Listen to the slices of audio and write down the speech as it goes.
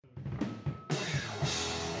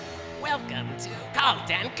Welcome to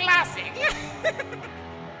Cult and Classic.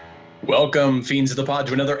 Welcome, Fiends of the Pod,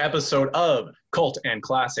 to another episode of Cult and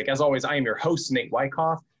Classic. As always, I am your host, Nate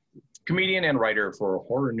Wyckoff, comedian and writer for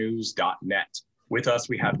HorrorNews.net. With us,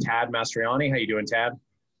 we have Tad Mastriani. How you doing, Tad?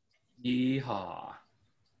 Yeehaw.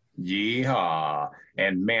 Yeehaw.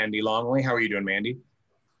 And Mandy Longley. How are you doing, Mandy?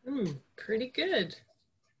 Pretty good.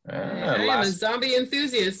 I am a zombie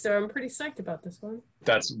enthusiast, so I'm pretty psyched about this one.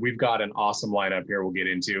 We've got an awesome lineup here we'll get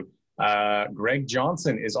into. Greg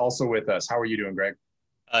Johnson is also with us. How are you doing, Greg?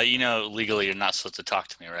 Legally you're not supposed to talk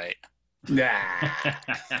to me, right? Nah.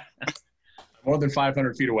 More than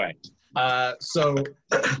 500 feet away. As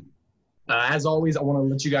always, I want to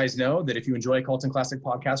let you guys know that if you enjoy Cult and Classic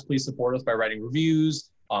podcast, please support us by writing reviews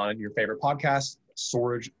on your favorite podcast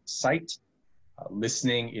storage site.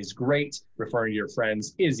 Listening is great. Referring to your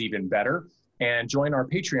friends is even better. And join our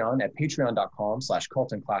Patreon at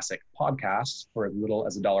patreon.com/Cult and Classic podcasts. For as little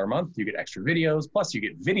as $1 a month, you get extra videos. Plus, you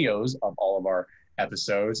get videos of all of our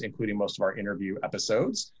episodes, including most of our interview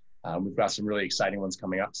episodes. We've got some really exciting ones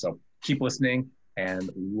coming up. So keep listening,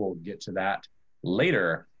 and we will get to that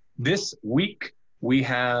later. This week, we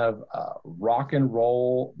have rock and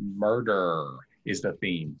roll murder is the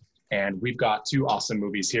theme. And we've got two awesome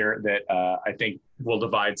movies here that I think will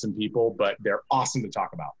divide some people, but they're awesome to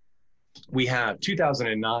talk about. We have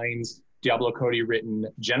 2009's Diablo Cody written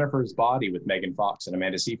Jennifer's Body with Megan Fox and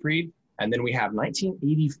Amanda Seyfried. And then we have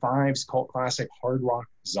 1985's cult classic Hard Rock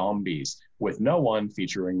Zombies with No One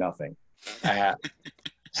featuring Nothing.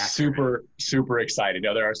 Super excited.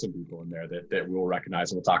 Now, there are some people in there that we'll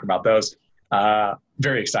recognize, and we'll talk about those.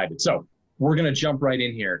 Very excited. So we're going to jump right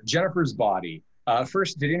in here. Jennifer's Body.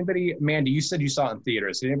 First, did anybody, Mandy, you said you saw it in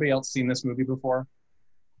theaters. Did anybody else seen this movie before?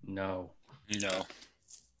 No.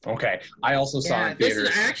 Okay. I also saw it in theaters.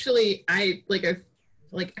 This is actually, I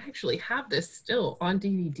actually have this still on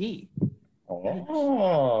DVD.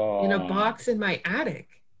 Oh. In a box in my attic.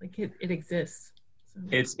 Like it exists. So.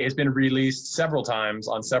 It's been released several times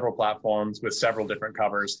on several platforms with several different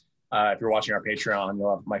covers. If you're watching our Patreon,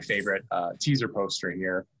 you'll have my favorite teaser poster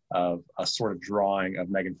here of a sort of drawing of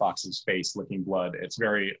Megan Fox's face licking blood. It's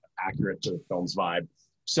very accurate to the film's vibe.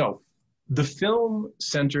 So the film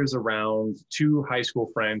centers around two high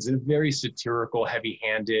school friends in a very satirical,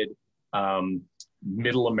 heavy-handed,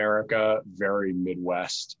 middle America, very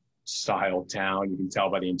Midwest style town. You can tell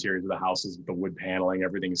by the interiors of the houses with the wood paneling,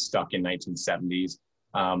 everything is stuck in 1970s.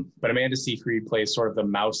 But Amanda Seyfried plays sort of the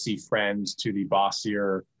mousy friend to the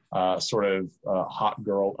bossier, hot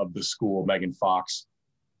girl of the school, Megan Fox.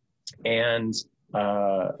 And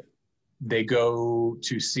they go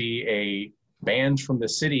to see a band from the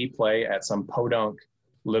city play at some podunk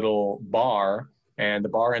little bar, and the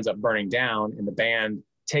bar ends up burning down, and the band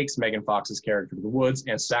takes Megan Fox's character to the woods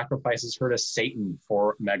and sacrifices her to Satan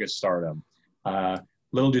for megastardom.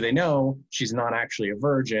 Little do they know, she's not actually a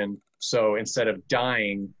virgin, so instead of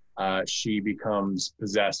dying, she becomes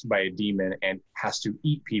possessed by a demon and has to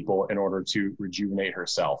eat people in order to rejuvenate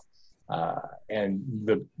herself. And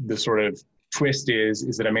the sort of twist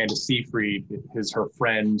is that Amanda Seyfried is her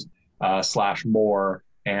friend / Moore,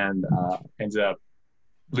 and ends up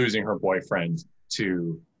losing her boyfriend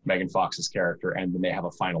to Megan Fox's character, and then they have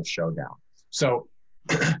a final showdown. So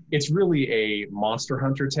it's really a monster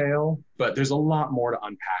hunter tale, but there's a lot more to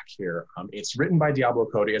unpack here. It's written by Diablo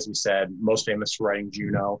Cody, as we said, most famous for writing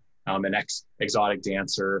Juno, an exotic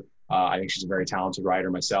dancer. I think she's a very talented writer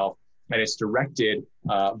myself. And it's directed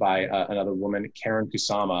by another woman, Karen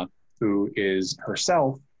Kusama, who is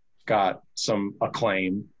herself got some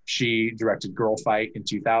acclaim. She directed Girl Fight in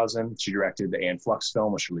 2000. She directed the Anne Flux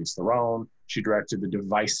film with Charlize Theron. She directed the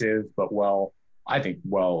divisive but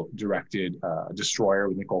well-directed Destroyer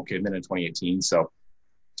with Nicole Kidman in 2018. So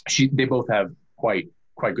they both have quite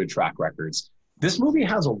good track records. This movie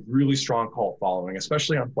has a really strong cult following,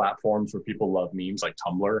 especially on platforms where people love memes like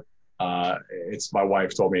Tumblr. My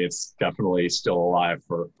wife told me it's definitely still alive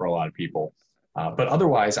for a lot of people. But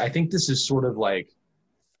otherwise, I think this is sort of like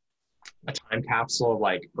a time capsule of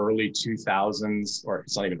like early 2000s, or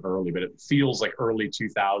it's not even early, but it feels like early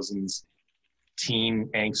 2000s teen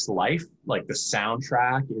angst life. Like the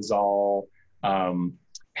soundtrack is all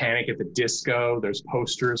Panic at the Disco. There's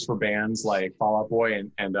posters for bands like Fall Out Boy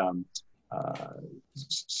and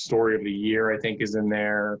Story of the Year, I think, is in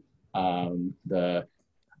there.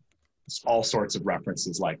 All sorts of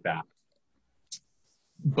references like that.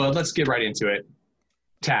 But let's get right into it.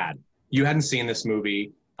 Tad, you hadn't seen this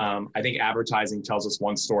movie. I think advertising tells us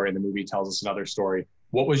one story and the movie tells us another story.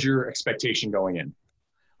 What was your expectation going in?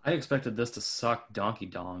 I expected this to suck donkey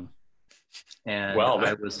dong. And well,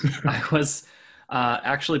 I was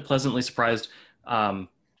actually pleasantly surprised.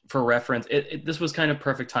 for reference, this was kind of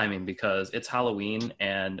perfect timing because it's Halloween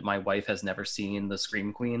and my wife has never seen the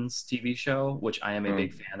Scream Queens TV show, which I am a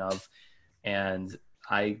big fan of. And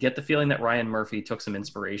I get the feeling that Ryan Murphy took some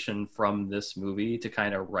inspiration from this movie to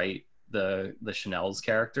kind of write the Chanel's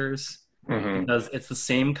characters, because it's the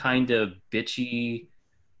same kind of bitchy,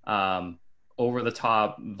 over the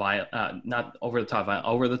top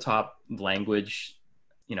language,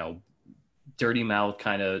 you know, dirty mouth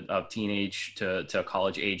kind of teenage to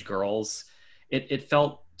college age girls. It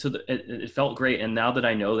felt great. And now that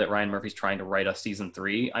I know that Ryan Murphy's trying to write a season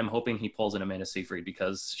 3, I'm hoping he pulls in Amanda Seyfried,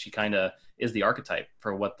 because she kind of is the archetype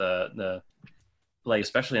for what the like,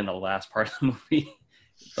 especially in the last part of the movie,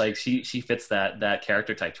 like she fits that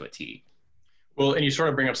character type to a T. Well, and you sort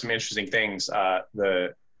of bring up some interesting things.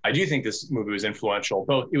 I do think this movie was influential.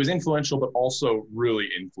 Both it was influential, but also really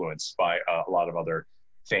influenced by a lot of other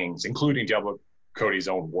things, including Diablo Cody's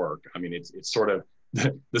own work. I mean, it's sort of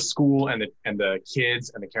the school and the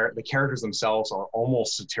kids and the characters themselves are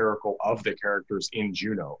almost satirical of the characters in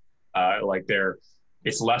Juno. Like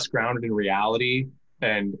it's less grounded in reality,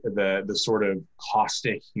 and the sort of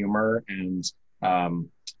caustic humor and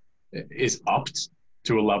is upped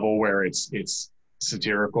to a level where it's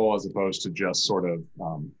satirical as opposed to just sort of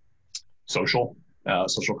social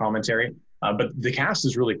commentary. But the cast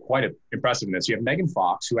is really quite impressive in this. You have Megan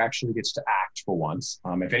Fox, who actually gets to act for once.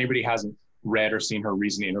 If anybody hasn't read or seen her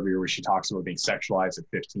recent interview where she talks about being sexualized at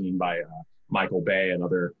 15 by Michael Bay and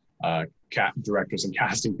other directors and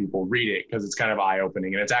casting people, read it, because it's kind of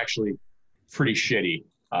eye-opening, and it's actually pretty shitty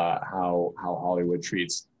how Hollywood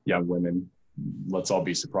treats young women. Let's all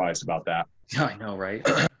be surprised about that. I know, right?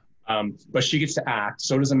 But she gets to act.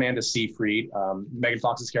 So does Amanda Seyfried. Megan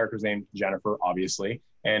Fox's character is named Jennifer, obviously,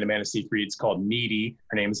 and Amanda Seyfried's called Needy.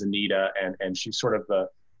 Her name is Anita, and she's sort of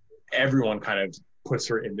everyone kind of puts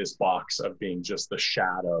her in this box of being just the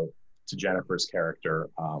shadow to Jennifer's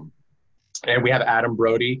character. And we have Adam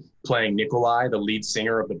Brody playing Nikolai, the lead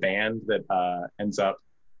singer of the band that ends up,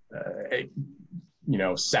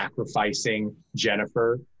 sacrificing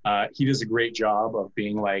Jennifer. He does a great job of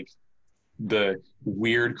being like the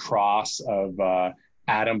weird cross of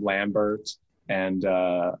Adam Lambert and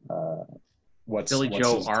Billy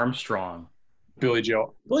Joe Armstrong. Billy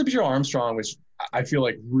Joe Armstrong was, I feel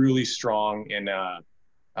like, really strong in the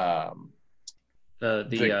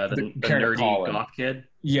nerdy goth kid.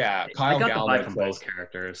 Yeah, Kyle Gallner from both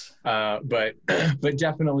characters. But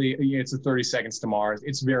definitely, it's a 30 Seconds to Mars.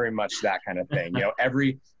 It's very much that kind of thing.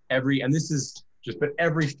 Every and this is just, but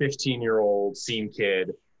every 15-year-old scene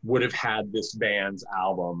kid would have had this band's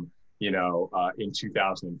album, in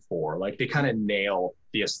 2004. Like, they kind of nail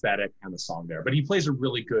the aesthetic and the song there. But he plays a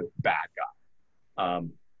really good bad guy.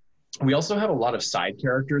 We also have a lot of side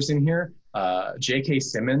characters in here. J.K.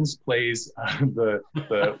 Simmons plays the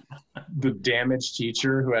damaged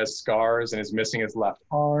teacher who has scars and is missing his left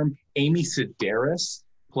arm. Amy Sedaris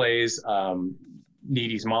plays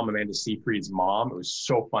Needy's mom, Amanda Seyfried's mom. It was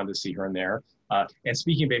so fun to see her in there. And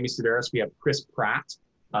speaking of Amy Sedaris, we have Chris Pratt,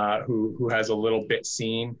 who has a little bit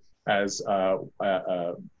scene as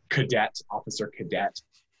Officer Cadet.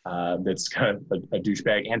 That's kind of a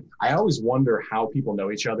douchebag. And I always wonder how people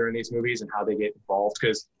know each other in these movies and how they get involved,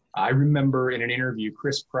 because I remember in an interview,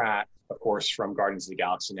 Chris Pratt, of course, from Guardians of the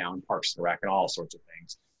Galaxy now and Parks and Rec and all sorts of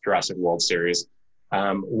things, Jurassic World series.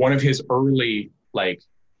 One of his early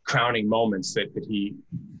crowning moments that he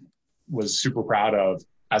was super proud of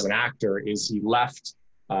as an actor is he left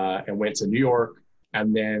and went to New York,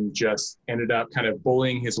 and then just ended up kind of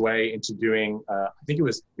bullying his way into doing, I think it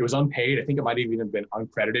was unpaid. I think it might have even been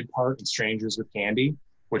uncredited part in Strangers with Candy,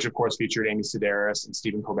 which of course featured Amy Sedaris and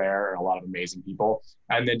Stephen Colbert and a lot of amazing people.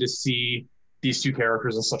 And then to see these two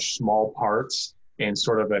characters in such small parts in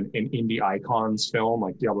sort of an indie icons film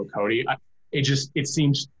like Diablo Cody, it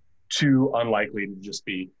seems too unlikely to just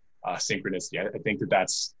be synchronicity. I think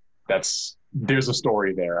there's a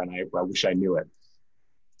story there, and I wish I knew it.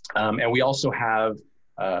 And we also have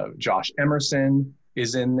Josh Emerson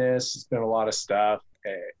is in this. It's been a lot of stuff.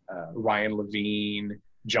 Ryan Levine,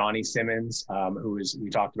 Johnny Simmons, we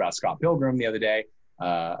talked about Scott Pilgrim the other day,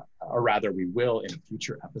 or rather we will in a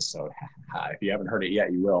future episode. If you haven't heard it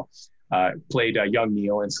yet, you will. Played young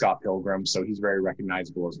Neil in Scott Pilgrim, so he's very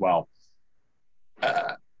recognizable as well.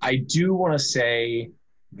 I do want to say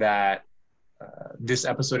that this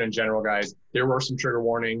episode in general, guys, there were some trigger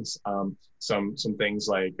warnings, some things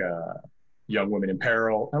like young women in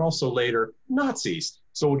peril, and also later Nazis.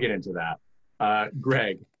 So we'll get into that.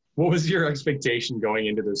 Greg, what was your expectation going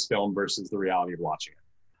into this film versus the reality of watching it?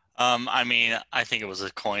 I mean, I think it was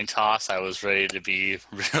a coin toss. I was ready to be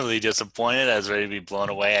really disappointed. I was ready to be blown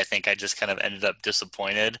away. I think I just kind of ended up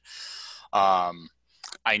disappointed. Um,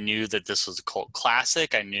 I knew that this was a cult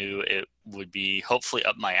classic. I knew it would be hopefully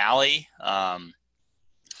up my alley.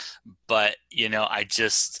 But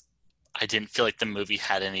I didn't feel like the movie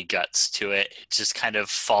had any guts to it. It just kind of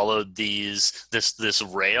followed this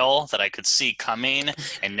rail that I could see coming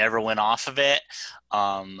and never went off of it.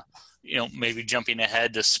 Maybe jumping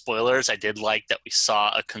ahead to spoilers, I did like that we saw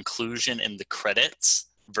a conclusion in the credits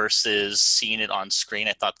versus seeing it on screen.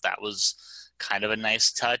 I thought that was kind of a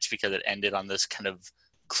nice touch because it ended on this kind of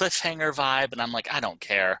cliffhanger vibe, and I'm like, I don't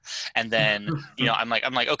care. And then I'm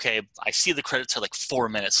like okay, I see the credits are like 4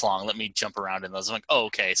 minutes long, let me jump around in those. I'm like, oh,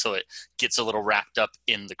 okay, so it gets a little wrapped up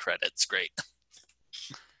in the credits. Great.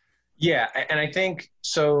 Yeah, and I think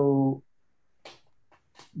so.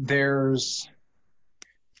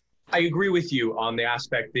 I agree with you on the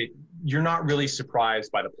aspect that you're not really surprised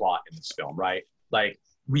by the plot in this film, right? Like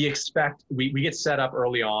we get set up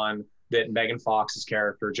early on that Megan Fox's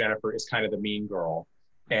character Jennifer is kind of the mean girl,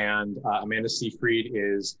 and Amanda Seyfried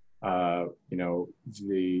is the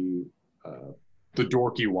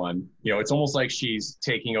dorky one. It's almost like she's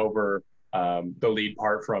taking over the lead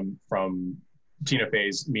part from Tina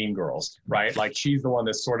Fey's Mean Girls, right? Like she's the one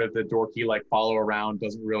that's sort of the dorky, like follow around,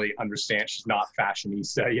 doesn't really understand. She's not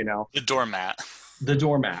fashionista, The doormat. The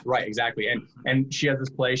doormat, right? Exactly. And she has this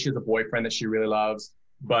play. She has a boyfriend that she really loves,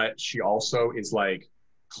 but she also is like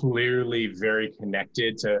clearly very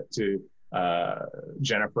connected to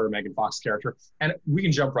Jennifer, Megan Fox's character. And we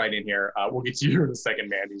can jump right in here. We'll get to you in a second.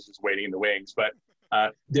 Mandy's just waiting in the wings, but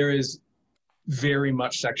there is very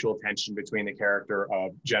much sexual tension between the character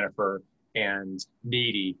of Jennifer and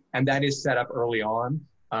Needy, and that is set up early on.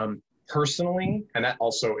 Personally, and that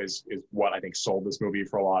also is what I think sold this movie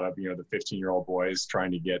for a lot of the 15-year-old boys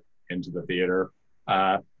trying to get into the theater.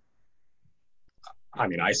 I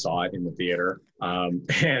mean, I saw it in the theater,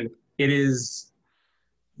 and it is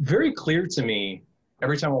very clear to me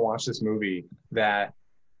every time I watch this movie that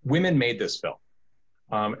women made this film.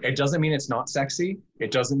 It doesn't mean it's not sexy.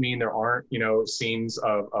 It doesn't mean there aren't, scenes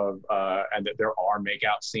of and that there are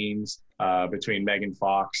makeout scenes between Megan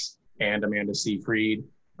Fox and Amanda Seyfried,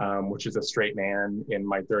 which is a straight man in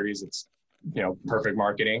my 30s. It's, perfect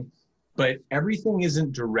marketing. But everything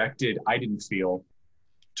isn't directed, I didn't feel,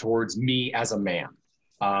 towards me as a man.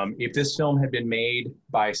 If this film had been made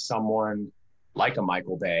by someone like a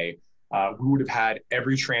Michael Bay, we would have had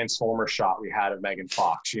every Transformer shot we had of Megan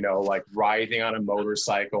Fox, like writhing on a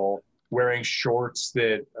motorcycle, wearing shorts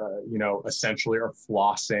that, essentially are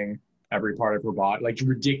flossing every part of her body, like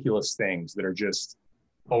ridiculous things that are just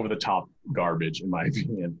over the top garbage, in my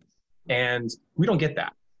opinion. And we don't get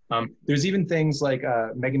that. There's even things like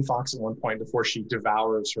Megan Fox at one point before she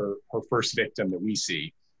devours her first victim that we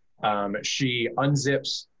see. She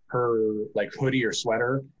unzips her like hoodie or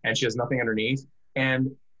sweater and she has nothing underneath.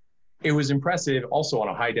 And it was impressive also on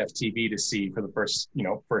a high def TV to see for the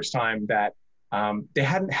first time that they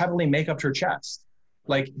hadn't heavily make-upped her chest.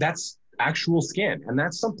 Like that's actual skin. And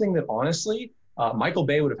that's something that honestly, Michael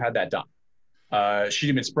Bay would have had that done. She'd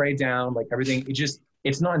have been sprayed down, like everything.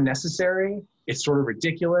 It's not necessary. It's sort of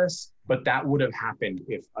ridiculous, but that would have happened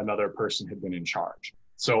if another person had been in charge.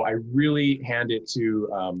 So I really hand it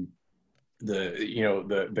to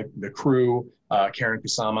the crew, Karen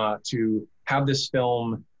Kusama, to have this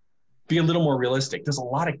film be a little more realistic. There's a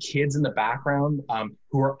lot of kids in the background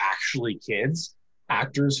who are actually kids,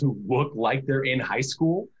 actors who look like they're in high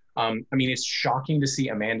school. I mean, it's shocking to see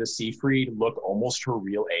Amanda Seyfried look almost her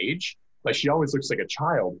real age. Like she always looks like a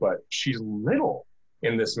child, but she's little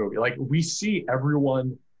in this movie. Like we see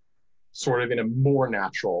everyone sort of in a more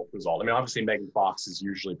natural result. I mean, obviously Megan Fox is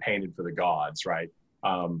usually painted for the gods, right?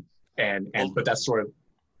 But that's sort of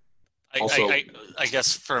also, I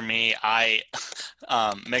guess for me,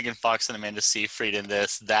 Megan Fox and Amanda Seyfried in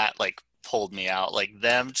this, that like pulled me out. Like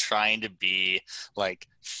them trying to be like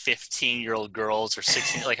 15-year-old girls or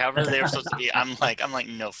 16, like however they were supposed to be. I'm like,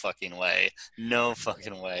 no fucking way.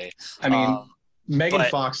 I mean, Megan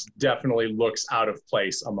Fox definitely looks out of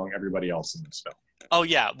place among everybody else in this film. Oh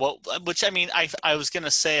yeah, well, which I mean, I was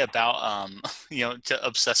gonna say about to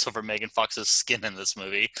obsess over Megan Fox's skin in this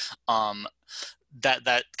movie,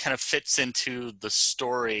 that kind of fits into the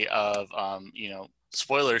story of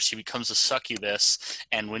spoilers. She becomes a succubus,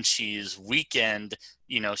 and when she's weakened,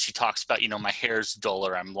 she talks about my hair's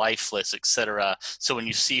duller, I'm lifeless, etc. So when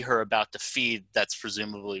you see her about to feed, that's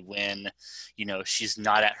presumably when she's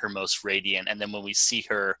not at her most radiant, and then when we see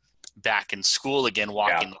her back in school again,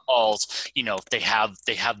 walking the halls, they have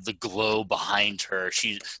the glow behind her.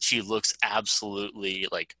 She looks absolutely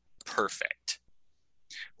like perfect.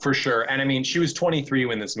 For sure. And I mean, she was 23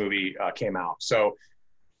 when this movie came out. So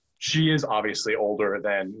she is obviously older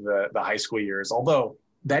than the high school years, although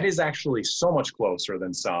that is actually so much closer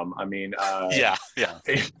than some. I mean, yeah.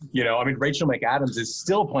 You know, I mean, Rachel McAdams is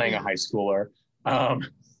still playing a high schooler.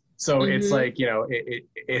 So it's like, you know,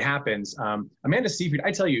 it happens. Amanda Seyfried,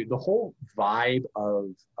 I tell you, the whole vibe of,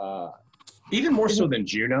 even more so than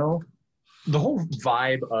Juno, the whole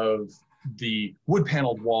vibe of the wood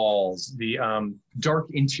paneled walls, the dark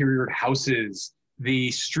interiored houses,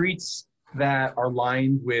 the streets that are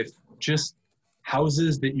lined with just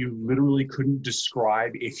houses that you literally couldn't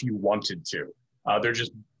describe if you wanted to. They're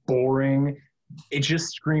just boring. It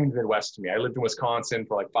just screamed Midwest to me. I lived in Wisconsin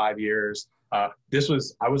for like 5 years. I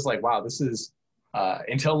was like, wow, this is,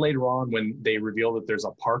 until later on when they reveal that there's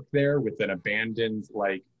a park there with an abandoned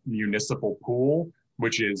like municipal pool,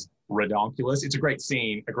 which is redonkulous. It's a great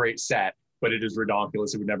scene, a great set, but it is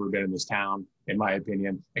redonkulous. It would never have been in this town, in my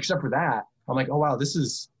opinion. Except for that, I'm like, oh wow, this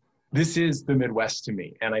is the Midwest to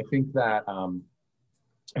me. And I think that, and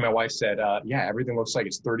my wife said, yeah, everything looks like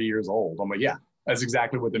it's 30 years old. I'm like, yeah, that's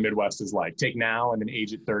exactly what the Midwest is like. Take now and then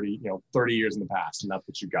age it 30, 30 years in the past, and that's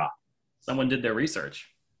what you got. Someone did their research.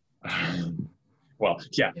 Well,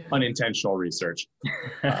 yeah, unintentional research.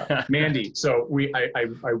 Mandy, so I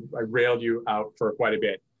railed you out for quite a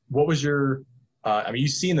bit. What was your, I mean,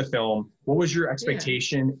 you've seen the film. What was your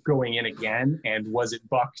expectation going in again? And was it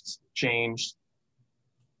bucked, changed?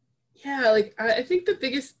 Yeah, like I think the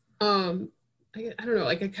biggest, I don't know,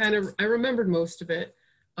 like I remembered most of it.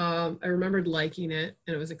 I remembered liking it,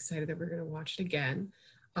 and I was excited that we we're going to watch it again.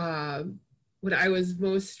 What I was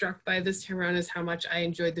most struck by this time around is how much I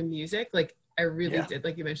enjoyed the music. Like I really did,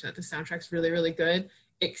 like you mentioned, that the soundtrack's really, really good,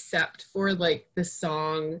 except for like the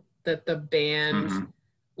song that the band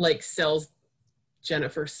like sells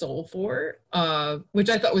Jennifer's soul for,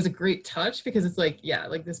 which I thought was a great touch, because it's like, yeah,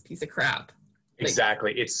 like this piece of crap. Like,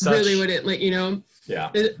 exactly. It's such... really wouldn't, like,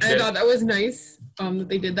 I thought that was nice that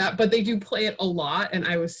they did that, but they do play it a lot, and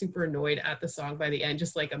I was super annoyed at the song by the end,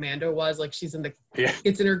 just like Amanda was. Like she's in the,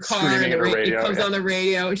 it's in her car, and it comes on the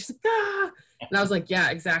radio, and she's like, ah! And I was like,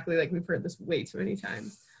 yeah, exactly. Like we've heard this way too many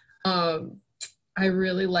times. I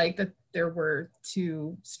really like that there were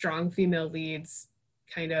two strong female leads,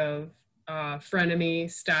 kind of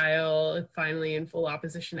frenemy style, finally in full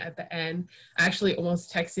opposition at the end. I actually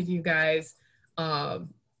almost texted you guys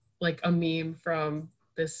like a meme from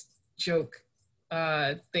this joke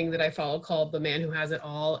thing that I follow called The Man Who Has It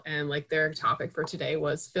All, and like their topic for today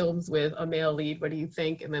was films with a male lead, what do you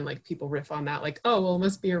think? And then like people riff on that, like, oh well, it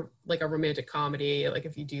must be like a romantic comedy, like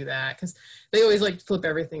if you do that, because they always like flip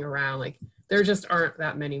everything around. Like there just aren't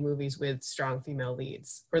that many movies with strong female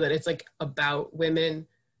leads, or that it's like about women,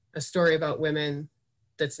 a story about women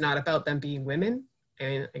that's not about them being women.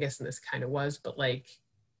 And I guess in this kind of was, but like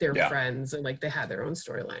they're friends, and like they had their own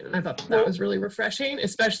storyline, and I thought that was really refreshing,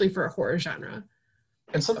 especially for a horror genre.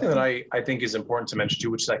 And something that I think is important to mention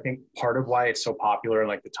too, which is I think part of why it's so popular in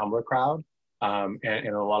like the Tumblr crowd and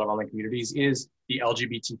in a lot of online communities, is the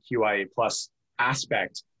LGBTQIA plus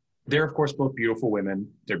aspect. They're of course both beautiful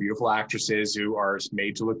women. They're beautiful actresses who are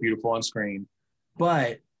made to look beautiful on screen,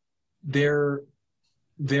 but they're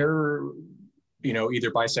either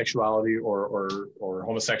bisexuality or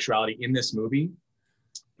homosexuality in this movie.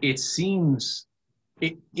 It seems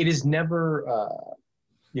it is never.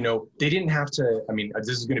 They didn't have to, I mean,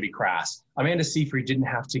 this is going to be crass. Amanda Seyfried didn't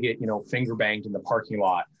have to get, finger banged in the parking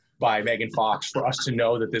lot by Megan Fox for us to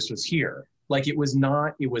know that this was here. Like it was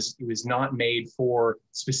not made for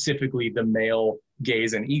specifically the male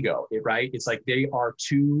gaze and ego, right? It's like they are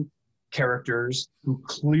two characters who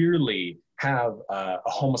clearly have a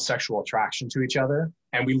homosexual attraction to each other.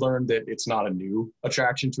 And we learned that it's not a new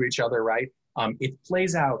attraction to each other, right? It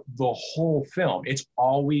plays out the whole film. It's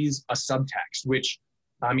always a subtext, which,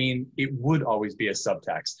 I mean, it would always be a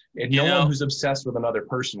subtext. And no one who's obsessed with another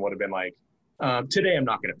person would have been like, today I'm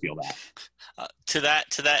not going to feel that. To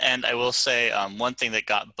that end, I will say one thing that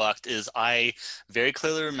got bucked is I very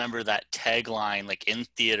clearly remember that tagline, like in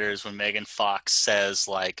theaters, when Megan Fox says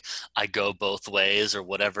like, I go both ways, or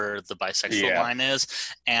whatever the bisexual line is.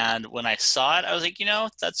 And when I saw it, I was like,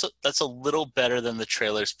 that's a little better than the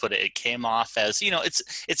trailers put it. It came off as,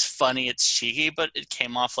 it's funny, it's cheeky, but it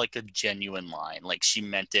came off like a genuine line. Like she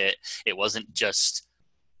meant it. It wasn't just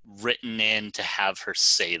written in to have her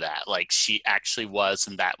say that. Like she actually was,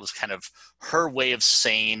 and that was kind of her way of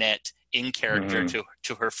saying it in character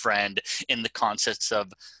to her friend, in the context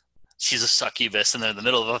of she's a succubus and they're in the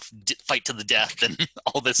middle of a fight to the death and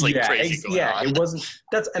all this crazy going on. It wasn't,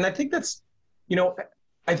 I think that's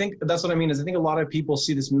what I mean is I think a lot of people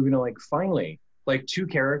see this movie and are like, finally, like two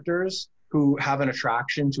characters who have an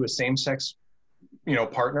attraction to a same-sex,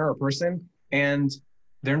 partner or person, and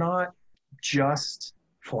they're not just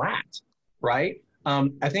flat, right?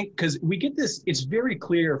 I think because we get this, it's very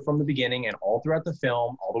clear from the beginning and all throughout the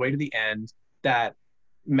film, all the way to the end, that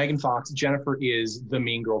Megan Fox, Jennifer, is the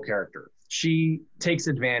mean girl character. She takes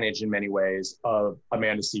advantage in many ways of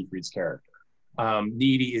Amanda Seyfried's character.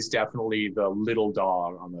 Needy is definitely the little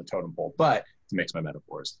dog on the totem pole, but to mix my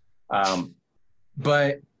metaphors.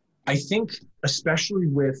 But I think, especially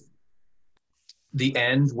with the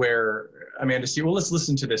end where let's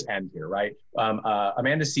listen to this end here, right?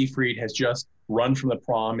 Amanda Seyfried has just run from the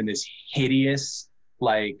prom in this hideous,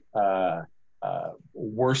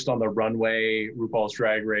 worst on the runway, RuPaul's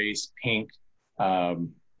Drag Race, pink,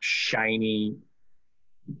 shiny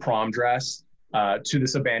prom dress to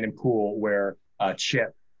this abandoned pool where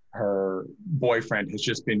Chip, her boyfriend, has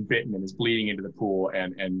just been bitten and is bleeding into the pool,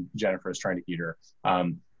 and Jennifer is trying to eat her.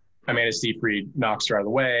 Amanda Seyfried knocks her out of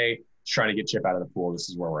the way, trying to get Chip out of the pool. This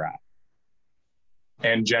is where we're at.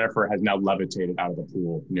 And Jennifer has now levitated out of the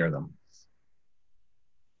pool near them.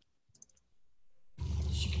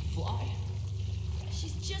 She can fly.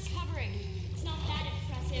 She's just hovering. It's not that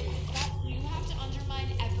impressive. But you have to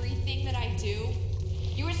undermine everything that I do.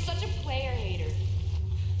 You are such a player hater.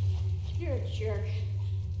 You're a jerk.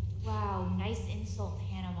 Wow, nice insult,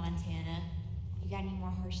 Hannah Montana. You got any more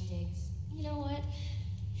harsh digs? You know what?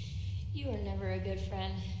 You were never a good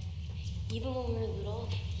friend. Even when we were little,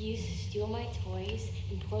 you used to steal my toys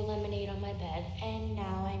and pour lemonade on my bed. And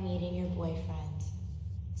now I'm eating your boyfriend.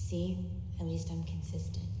 See? At least I'm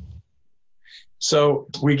consistent. So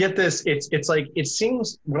we get this, it's like, it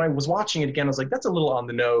seems, when I was watching it again, I was like, that's a little on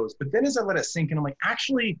the nose. But then as I let it sink in, I'm like,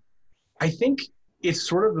 actually, I think it's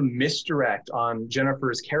sort of a misdirect on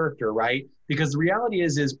Jennifer's character, right? Because the reality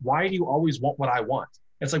is why do you always want what I want?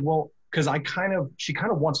 It's like, well, because she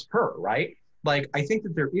kind of wants her, right? Like, I think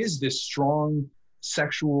that there is this strong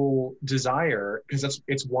sexual desire, because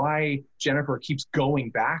it's why Jennifer keeps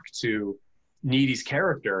going back to Needy's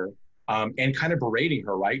character and kind of berating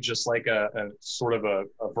her, right? Just like a sort of a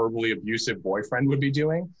verbally abusive boyfriend would be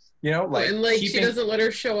doing, she doesn't let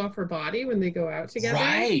her show off her body when they go out together.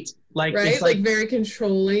 Right. Right? It's like very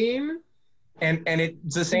controlling. And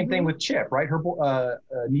it's the same thing with Chip, right? Her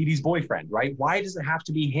Needy's boyfriend, right? Why does it have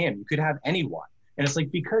to be him? You could have anyone. And it's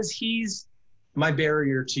like, because he's my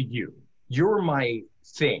barrier to you. You're my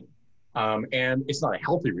thing. And it's not a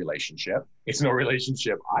healthy relationship. It's no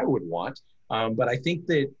relationship I would want. But I think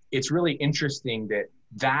that it's really interesting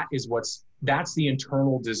that's the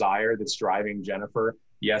internal desire that's driving Jennifer.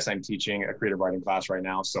 Yes, I'm teaching a creative writing class right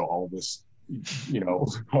now, so all of this,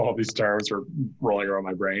 all these terms are rolling around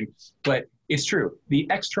my brain. But it's true. The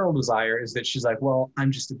external desire is that she's like, well,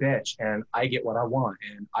 I'm just a bitch and I get what I want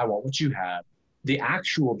and I want what you have. The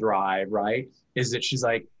actual drive, right, is that she's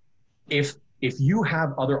like, if you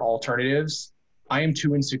have other alternatives, I am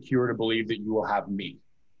too insecure to believe that you will have me.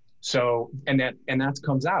 So, and that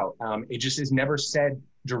comes out. It just is never said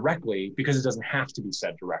directly because it doesn't have to be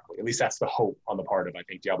said directly. At least that's the hope on the part of, I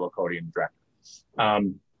think, Diablo Cody and the director.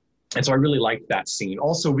 And so I really liked that scene.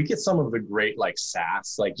 Also, we get some of the great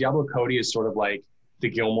sass. Like Diablo Cody is sort of like the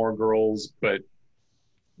Gilmore Girls, but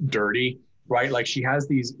dirty, right? Like she has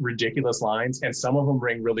these ridiculous lines, and some of them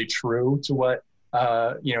ring really true to what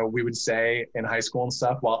we would say in high school and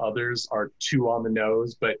stuff, while others are too on the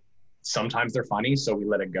nose, but sometimes they're funny, so we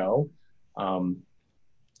let it go.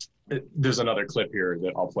 There's another clip here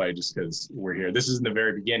that I'll play just because we're here. This is in the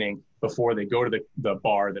very beginning, before they go to the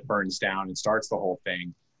bar that burns down and starts the whole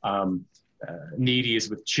thing. Needy is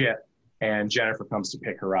with Chip, and Jennifer comes to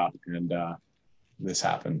pick her up, and this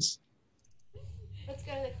happens. Let's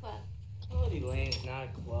go to the club. Melody Lane's not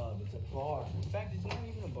a club, it's a bar. In fact, it's not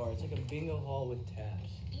even a bar, it's like a bingo hall with taps.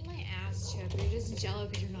 Eat my ass, Chip. You're just jello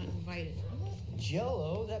because you're not invited.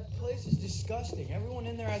 Jello? That place is disgusting. Everyone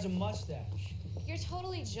in there has a mustache. You're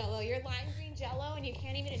totally jello. You're lime green jello, and you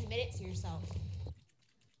can't even admit it to yourself.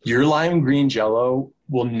 Your lime green jello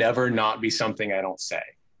will never not be something I don't say.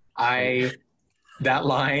 That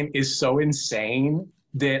line is so insane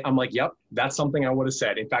that I'm like, yep, that's something I would have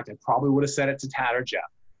said. In fact, I probably would have said it to Tad or Jeff.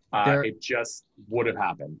 It just would have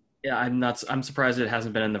happened. Yeah, I'm surprised it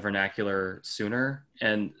hasn't been in the vernacular sooner.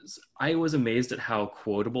 And I was amazed at how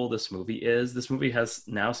quotable this movie is. This movie has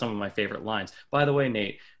now some of my favorite lines. By the way,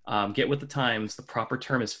 Nate, get with the times. The proper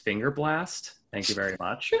term is finger blast. Thank you very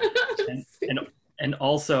much. and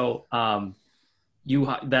also,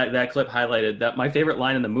 that clip highlighted that my favorite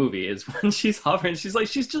line in the movie is when she's hovering. She's like,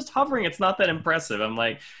 she's just hovering. It's not that impressive. I'm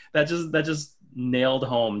like, that just nailed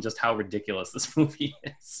home just how ridiculous this movie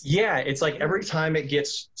is. Yeah, it's like every time it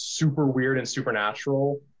gets super weird and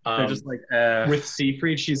supernatural, they're just like with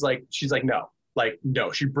Seyfried, she's like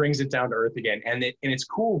no, she brings it down to earth again, and it's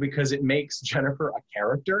cool because it makes Jennifer a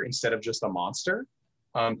character instead of just a monster.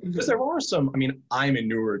 Because there are some, I mean, I'm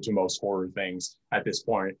inured to most horror things at this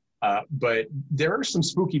point, but there are some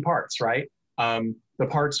spooky parts, right? The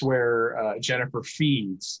parts where Jennifer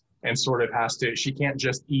feeds and sort of she can't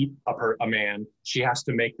just eat a man, she has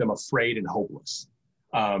to make them afraid and hopeless.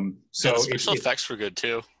 So the special effects were good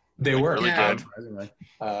too. They were really good.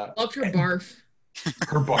 Loved her barf.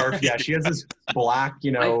 Her barf, yeah, she has this black,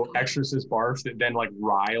 exorcist barf that then like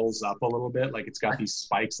riles up a little bit, like it's got these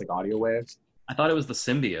spikes like audio waves. I thought it was the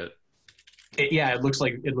symbiote. It looks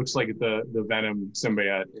like the Venom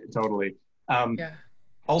symbiote, totally. Yeah.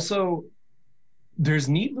 Also, there's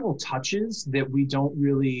neat little touches that we don't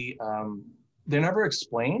really they're never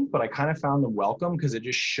explained, but I kind of found them welcome because it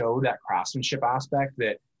just showed that craftsmanship aspect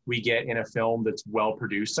that we get in a film that's well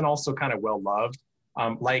produced and also kind of well loved.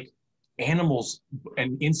 Like animals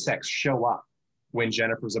and insects show up when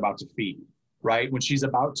Jennifer's about to feed, right? When she's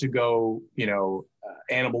about to go,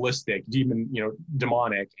 animalistic,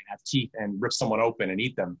 demonic, and have teeth and rip someone open and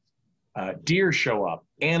eat them. Deer show up,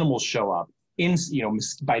 animals show up,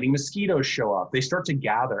 biting mosquitoes show up. They start to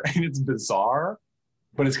gather, and it's bizarre,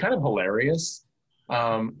 but it's kind of hilarious.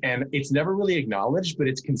 And it's never really acknowledged, but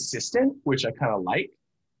it's consistent, which I kind of like.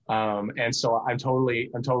 And so I'm totally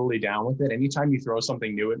down with it. Anytime you throw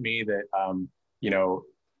something new at me that,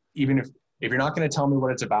 even if you're not going to tell me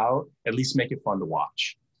what it's about, at least make it fun to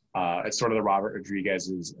watch. It's sort of the Robert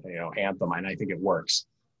Rodriguez's, anthem, and I think it works.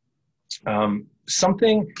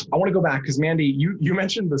 Something I want to go back because Mandy, you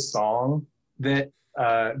mentioned the song that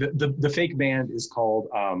the fake band is called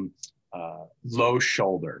Low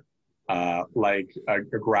Shoulder, like a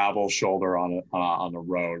gravel shoulder on a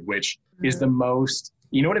road, which is the most.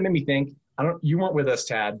 You know what it made me think? You weren't with us,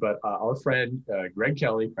 Tad, but our friend Greg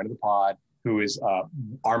Kelly, friend of the pod, who is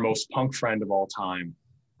our most punk friend of all time,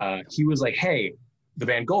 he was like, "Hey, the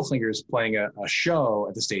band Goldfinger is playing a show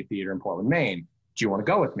at the State Theater in Portland, Maine. Do you want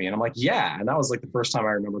to go with me?" And I'm like, "Yeah." And that was like the first time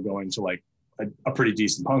I remember going to like a pretty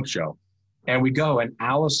decent punk show. And we go, and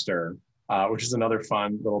Alistair, which is another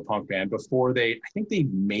fun little punk band, I think they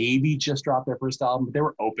maybe just dropped their first album, but they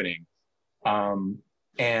were opening.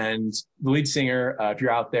 And the lead singer, if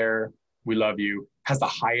you're out there, we love you, has the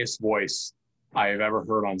highest voice I have ever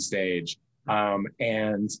heard on stage.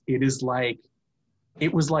 And it was like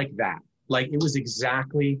that. Like it was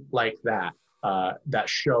exactly like that, that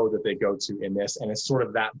show that they go to in this. And it's sort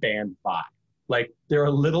of that band vibe. Like they're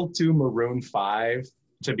a little too Maroon 5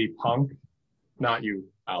 to be punk. Not you,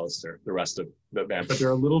 Alistair, the rest of the band, but they're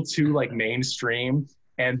a little too like mainstream.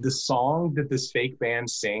 And the song that this fake band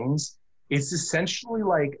sings, it's essentially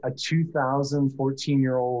like a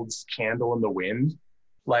 2014-year-old's Candle in the Wind.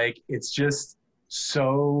 Like it's just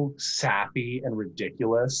so sappy and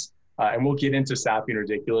ridiculous. And we'll get into sappy and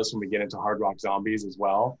ridiculous when we get into Hard Rock Zombies as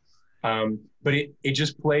well. But it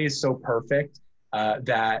just plays so perfect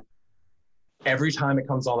that every time it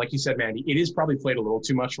comes on, like you said, Mandy, it is probably played a little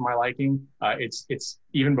too much for my liking. It's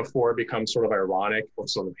even before it becomes sort of ironic or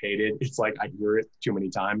sort of hated. It's like I hear it too many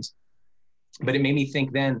times. But it made me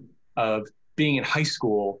think then of being in high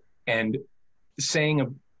school and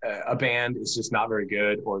saying a band is just not very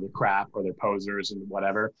good, or they're crap, or they're posers and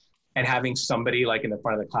whatever, and having somebody like in the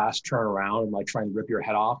front of the class turn around and like try and rip your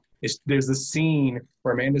head off. There's this scene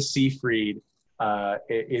where Amanda Seyfried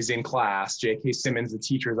is in class. J.K. Simmons, the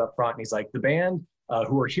teacher, is up front, and he's like, the band,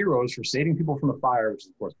 who are heroes for saving people from the fire, which is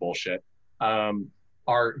of course bullshit,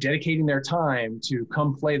 are dedicating their time to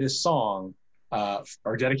come play this song,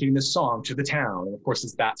 are dedicating this song to the town. And of course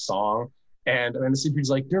it's that song. And Amanda Seyfried's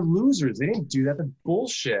like, they're losers. They didn't do that. They're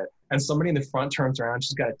bullshit. And somebody in the front turns around.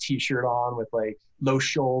 She's got a t-shirt on with like Low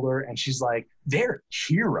Shoulder. And she's like, they're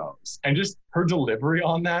heroes. And just her delivery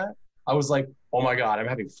on that, I was like, oh my God, I'm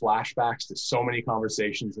having flashbacks to so many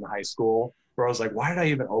conversations in high school where I was like, why did I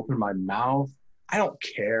even open my mouth? I don't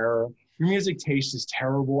care. Your music taste is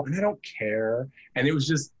terrible and I don't care. And it was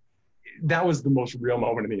just, that was the most real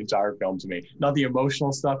moment in the entire film to me. Not the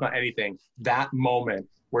emotional stuff, not anything. That moment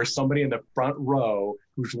where somebody in the front row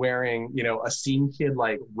who's wearing, a Scene Kid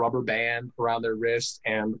like rubber band around their wrist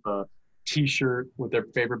and a t-shirt with their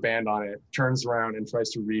favorite band on it turns around and tries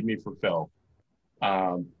to read me for Phil.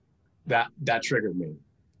 That triggered me.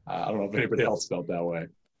 I don't know if anybody else felt that way.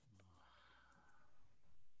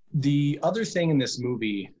 The other thing in this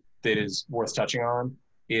movie that is worth touching on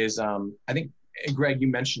is, I think, Greg, you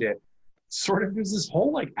mentioned it, sort of there's this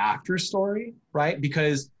whole like after story, right?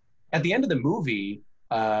 Because at the end of the movie,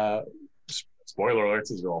 spoiler alerts.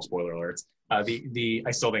 These are all spoiler alerts. I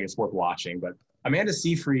still think it's worth watching, but Amanda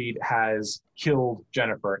Seyfried has killed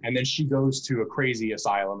Jennifer, and then she goes to a crazy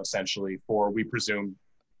asylum, essentially, for, we presume,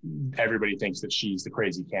 everybody thinks that she's the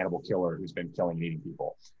crazy cannibal killer who's been killing and eating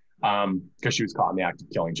people, because she was caught in the act of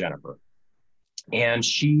killing Jennifer. And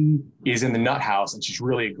she is in the nut house, and she's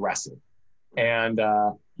really aggressive. And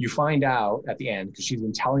you find out at the end, because she's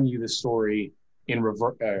been telling you this story in in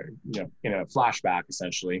a flashback,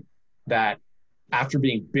 essentially, that after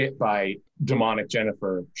being bit by demonic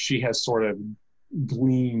Jennifer, she has sort of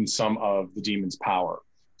gleaned some of the demon's power.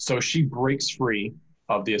 So she breaks free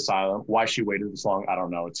of the asylum. Why she waited this long, I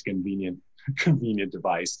don't know. It's a convenient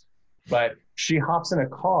device. But she hops in a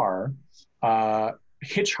car,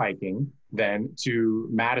 hitchhiking then to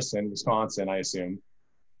Madison, Wisconsin, I assume,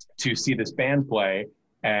 to see this band play.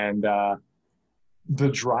 And the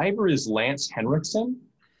driver is Lance Henriksen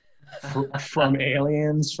from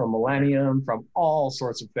Aliens, from Millennium, from all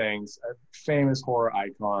sorts of things, a famous horror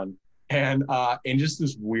icon. And in just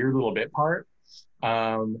this weird little bit part.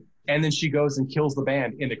 And then she goes and kills the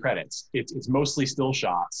band in the credits. It's mostly still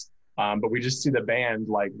shots, but we just see the band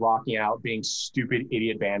like rocking out, being stupid,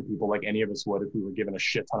 idiot band people like any of us would if we were given a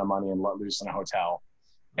shit ton of money and let loose in a hotel.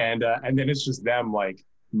 And then it's just them like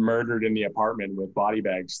murdered in the apartment with body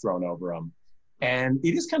bags thrown over them. And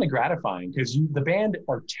it is kind of gratifying because the band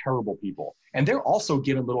are terrible people. And they're also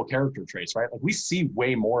given little character traits, right? Like we see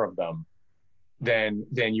way more of them than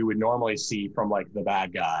you would normally see from like the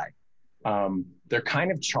bad guy. They're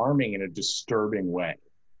kind of charming in a disturbing way.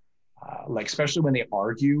 Like especially when they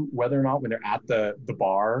argue whether or not, when they're at the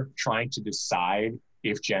bar trying to decide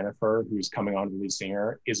if Jennifer, who's coming on to the lead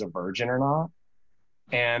singer, is a virgin or not.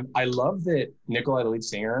 And I love that Nikolai, the lead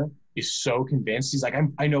singer, is so convinced. He's like,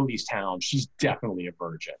 I know these towns. She's definitely a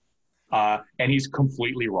virgin. And he's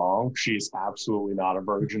completely wrong. She's absolutely not a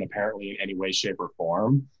virgin, apparently, in any way, shape, or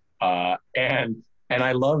form. And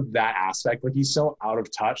I love that aspect. Like he's so out of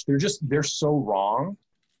touch. They're so wrong.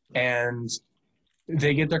 And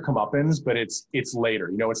they get their comeuppance, but it's later.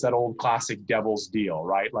 You know, it's that old classic devil's deal,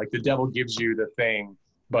 right? Like the devil gives you the thing,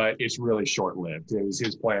 but it's really short-lived. It was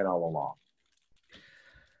his plan all along.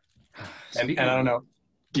 And I don't know.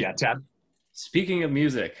 Yeah, Tad? Speaking of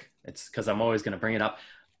music, it's because I'm always going to bring it up.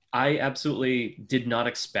 I absolutely did not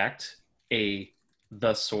expect The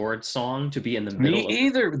Sword song to be in the middle. Me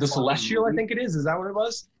either. The Celestial, I think it is. Is that what it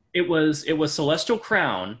was? It was Celestial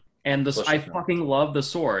Crown, and I fucking love The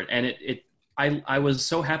Sword, and I was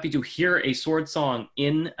so happy to hear a Sword song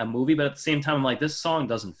in a movie, but at the same time, I'm like, this song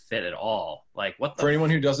doesn't fit at all. Like, what the? For anyone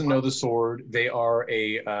who doesn't know The Sword, they are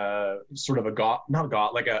a sort of a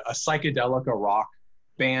psychedelic, a rock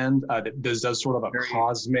band that does sort of a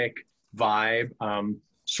cosmic vibe,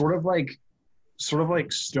 sort of like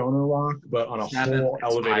stoner rock, but on a whole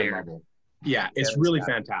elevated level. Yeah, it's really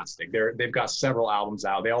fantastic. They've got several albums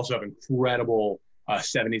out. They also have incredible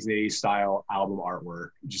 70s and 80s style album artwork.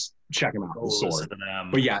 Just check them out. The Sword.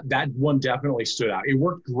 But yeah, that one definitely stood out. It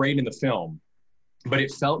worked great in the film, but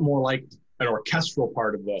it felt more like an orchestral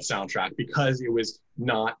part of the soundtrack because it was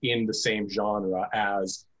not in the same genre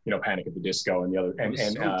as, you know, Panic at the Disco and the other. And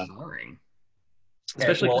boring.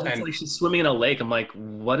 Especially because it's like she's swimming in a lake. I'm like,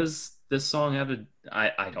 what does this song have to?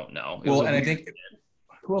 I don't know. I think,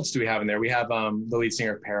 who else do we have in there? We have the lead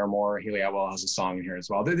singer of Paramore, Haley Atwell, has a song in here as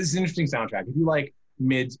well. This is an interesting soundtrack. If you like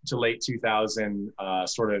mid to late 2000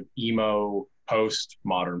 sort of emo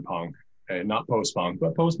post-modern punk, not post-punk,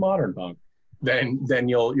 but post-modern punk, then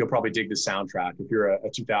you'll probably dig the soundtrack. If you're a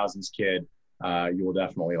 2000s kid, you will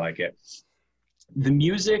definitely like it. The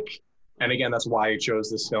music, and again, that's why I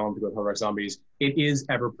chose this film to go with Hard Rock Zombies, it is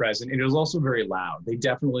ever present, and it was also very loud. They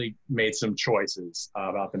definitely made some choices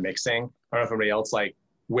about the mixing. I don't know if anybody else, like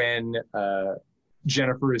when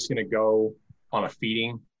Jennifer is going to go on a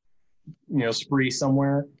feeding, spree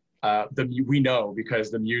somewhere, we know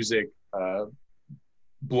because the music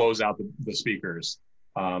blows out the speakers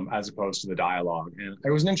as opposed to the dialogue. And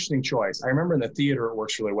it was an interesting choice. I remember in the theater, it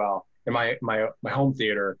works really well. In my home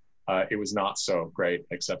theater, it was not so great,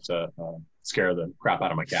 except to scare the crap out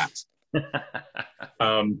of my cats.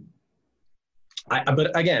 But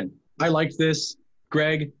again, I liked this.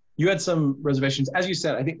 Greg, you had some reservations. As you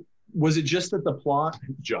said, I think, was it that the plot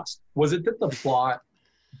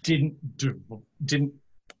didn't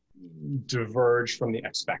diverge from the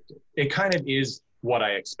expected? It kind of is what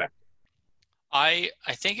I expected. I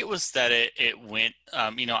think it was that it went,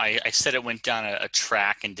 I said it went down a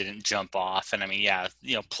track and didn't jump off. And I mean, yeah,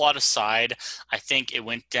 plot aside, I think it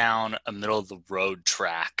went down a middle of the road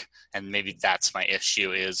track And maybe that's my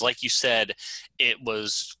issue is, like you said, it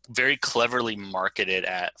was very cleverly marketed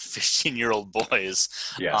at 15-year-old boys.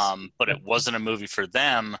 Yes. But it wasn't a movie for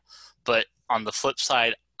them. But on the flip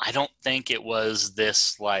side, I don't think it was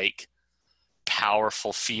this like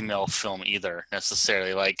powerful female film either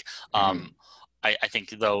necessarily. Like, I think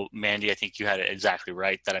though, Mandy, I think you had it exactly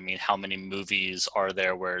right that, I mean, how many movies are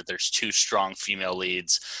there where there's two strong female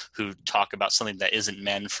leads who talk about something that isn't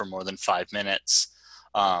men for more than 5 minutes?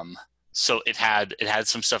 So it had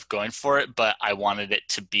some stuff going for it, but I wanted it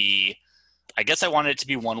to be, I guess I wanted it to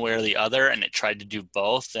be one way or the other, and it tried to do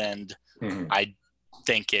both. And I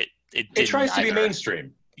think it tries to be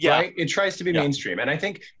mainstream. Yeah. Right? It tries to be mainstream. And I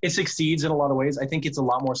think it succeeds in a lot of ways. I think it's a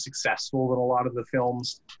lot more successful than a lot of the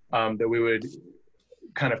films that we would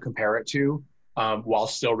kind of compare it to, while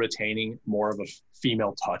still retaining more of a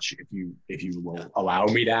female touch, if you will allow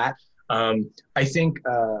me that. I think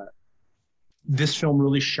this film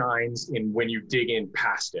really shines in when you dig in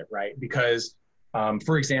past it, right? Because,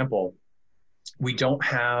 for example, we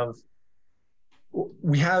have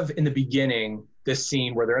in the beginning this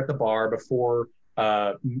scene where they're at the bar before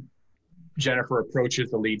Jennifer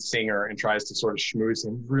approaches the lead singer and tries to sort of schmooze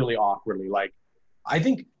him really awkwardly. Like, I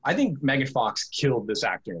think Megan Fox killed this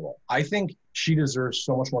acting role. I think she deserves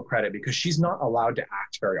so much more credit because she's not allowed to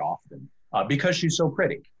act very often because she's so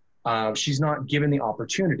pretty. She's not given the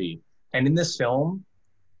opportunity. And in this film,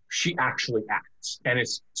 she actually acts, and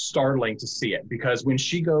it's startling to see it because when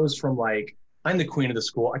she goes from like, I'm the queen of the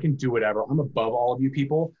school, I can do whatever, I'm above all of you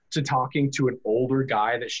people, to talking to an older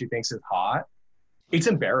guy that she thinks is hot, it's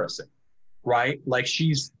embarrassing, right? Like,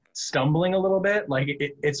 she's stumbling a little bit, like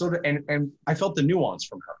it's sort of, and I felt the nuance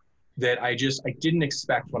from her that I didn't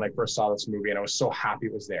expect when I first saw this movie, and I was so happy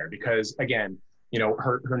it was there because, again, you know,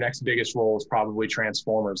 her next biggest role is probably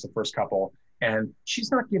Transformers, the first couple, and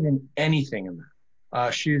she's not given anything in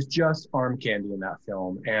that. She's just arm candy in that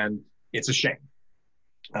film, and it's a shame.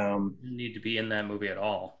 Didn't need to be in that movie at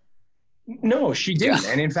all. No, she didn't.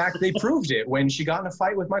 And in fact, they proved it when she got in a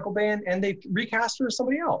fight with Michael Bay and they recast her as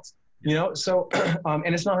somebody else, you know? So,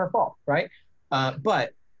 and it's not her fault, right?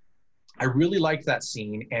 But I really liked that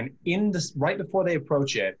scene. And in this, right before they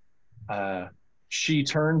approach it, she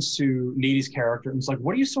turns to Needy's character and is like,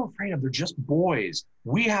 what are you so afraid of? They're just boys.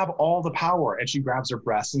 We have all the power. And she grabs her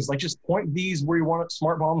breasts and is like, just point these where you want it,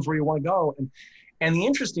 smart bombs where you want to go. And the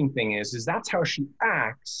interesting thing is that's how she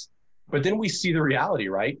acts. But then we see the reality,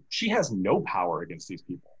 right? She has no power against these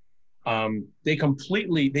people.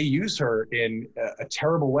 They use her in a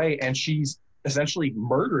terrible way, and she's essentially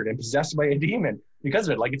murdered and possessed by a demon because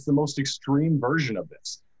of it. Like, it's the most extreme version of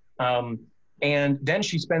this. And then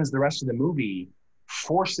she spends the rest of the movie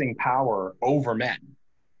forcing power over men.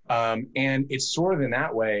 And it's sort of in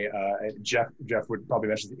that way, Jeff would probably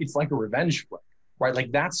mention, it's like a revenge flick, right?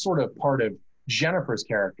 Like, that's sort of part of Jennifer's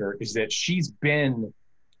character, is that she's been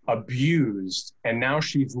abused and now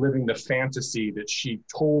she's living the fantasy that she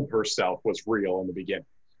told herself was real in the beginning,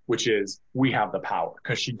 which is, we have the power,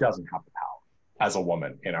 because she doesn't have the power as a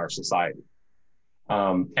woman in our society.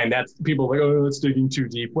 And that's, people are like, oh, it's digging too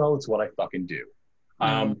deep. Well, it's what I fucking do.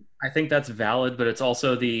 I think that's valid, but it's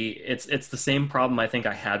also it's the same problem I think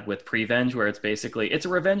I had with Prevenge, where it's basically, it's a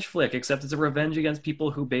revenge flick, except it's a revenge against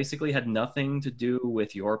people who basically had nothing to do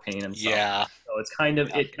with your pain and suffering. Yeah. So it's kind of,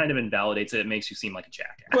 it kind of invalidates it. It makes you seem like a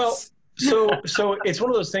jackass. Well, so it's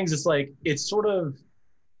one of those things. It's like, it's sort of,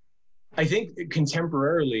 I think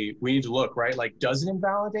contemporarily we need to look, right? Like, does it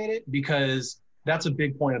invalidate it? Because that's a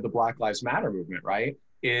big point of the Black Lives Matter movement, right?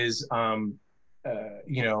 Is,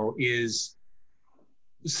 is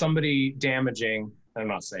somebody damaging, I'm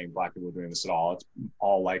not saying black people are doing this at all, it's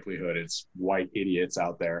all likelihood, it's white idiots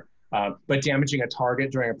out there, but damaging a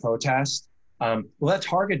Target during a protest, well, that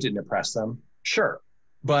Target didn't oppress them, sure,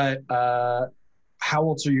 but how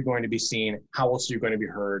else are you going to be seen? How else are you going to be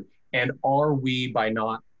heard? And are we, by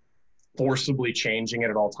not forcibly changing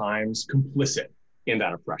it at all times, complicit in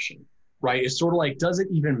that oppression, right? It's sort of like, does it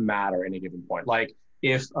even matter at any given point? Like,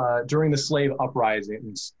 if during the slave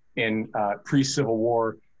uprisings in pre-Civil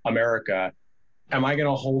War America, am I going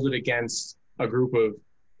to hold it against a group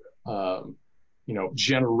of,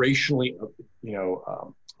 generationally,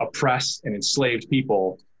 oppressed and enslaved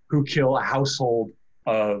people who kill a household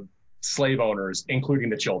of slave owners, including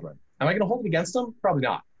the children? Am I going to hold it against them? Probably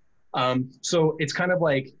not. So it's kind of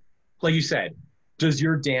like you said, does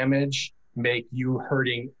your damage make you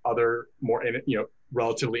hurting other more,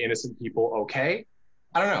 relatively innocent people okay?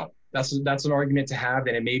 I don't know. That's an argument to have,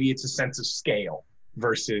 and maybe it's a sense of scale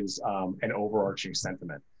versus an overarching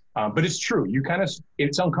sentiment. But it's true.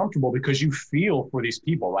 It's uncomfortable because you feel for these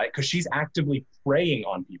people, right? Because she's actively preying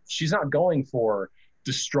on people. She's not going for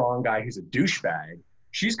the strong guy who's a douchebag.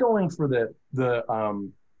 She's going for the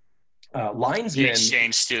linesman, the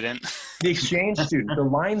exchange student, the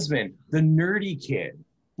linesman, the nerdy kid,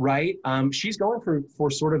 right? She's going for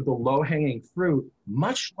sort of the low-hanging fruit,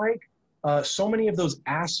 much like so many of those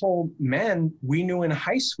asshole men we knew in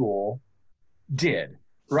high school did,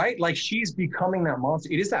 right? Like she's becoming that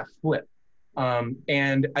monster. It is that flip.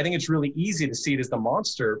 And I think it's really easy to see it as the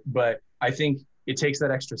monster, but I think it takes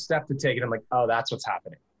that extra step to take it. I'm like, oh, that's what's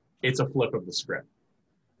happening. It's a flip of the script.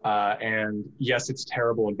 And yes, it's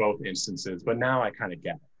terrible in both instances, but now I kind of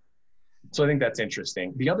get it. So I think that's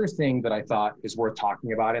interesting. The other thing that I thought is worth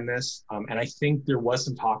talking about in this, and I think there was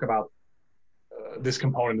some talk about this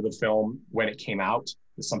component of the film when it came out,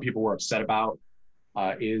 that some people were upset about,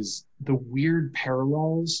 is the weird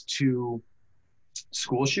parallels to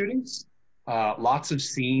school shootings. Lots of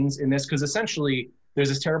scenes in this, because essentially there's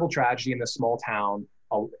this terrible tragedy in this small town.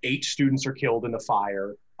 8 students are killed in the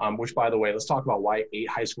fire. Which, by the way, let's talk about why 8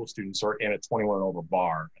 high school students are in a 21 and over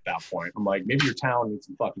bar at that point. I'm like, maybe your town needs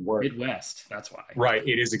some fucking work. Midwest, that's why. Right,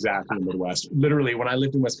 it is exactly the Midwest. Literally, when I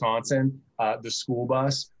lived in Wisconsin, the school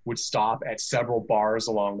bus would stop at several bars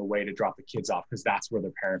along the way to drop the kids off because that's where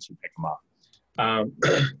their parents would pick them up.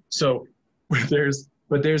 So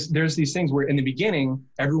there's these things where in the beginning,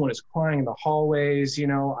 everyone is crying in the hallways, you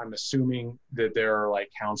know, I'm assuming that there are like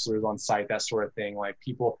counselors on site, that sort of thing. Like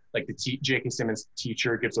people, like the J.K. Simmons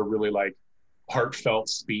teacher gives a really like heartfelt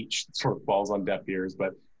speech that sort of falls on deaf ears,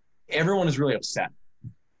 but everyone is really upset.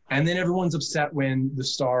 And then everyone's upset when the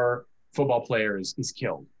star football player is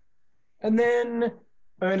killed. And then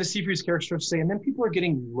Amanda Seyfried's character starts saying, and then people are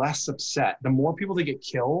getting less upset. The more people that get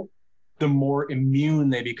killed, the more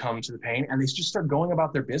immune they become to the pain, and they just start going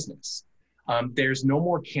about their business. There's no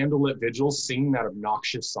more candlelit vigils singing that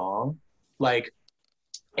obnoxious song. Like,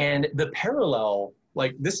 and the parallel,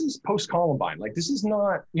 like this is post-Columbine. Like this is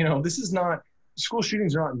not, you know, school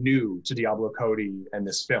shootings are not new to Diablo Cody and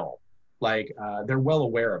this film. Like they're well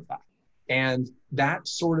aware of that. And that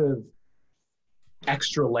sort of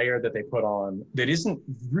extra layer that they put on that isn't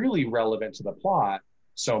really relevant to the plot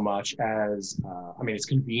so much as, I mean, it's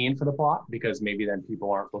convenient for the plot because maybe then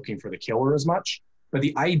people aren't looking for the killer as much. But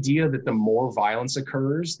the idea that the more violence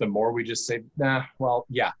occurs, the more we just say, nah, well,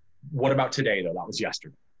 yeah, what about today though? That was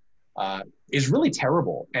yesterday. Is really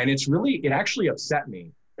terrible. And it actually upset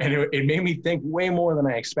me. And it made me think way more than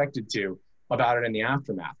I expected to about it in the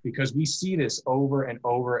aftermath, because we see this over and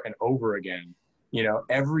over and over again. You know,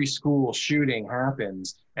 every school shooting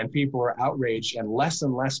happens and people are outraged and less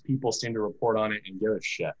people seem to report on it and give a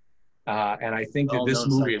shit. And I think that this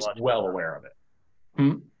movie is well aware of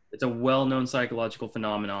it. It's a well-known psychological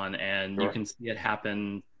phenomenon, and Sure. You can see it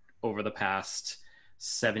happen over the past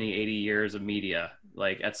 70, 80 years of media.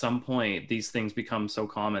 Like at some point, these things become so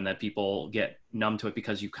common that people get numb to it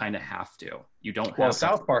because you kind of have to. You don't have Well, to.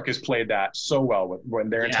 South Park has played that so well when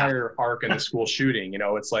their entire arc in the school shooting, you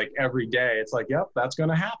know, it's like every day, it's like, yep, that's going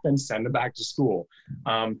to happen. Send them back to school.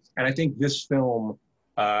 And I think this film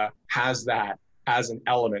has that as an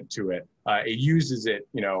element to it. It uses it,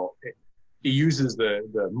 you know, it uses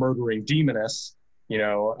the murdering demoness, you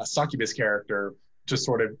know, a succubus character to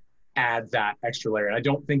sort of add that extra layer. And I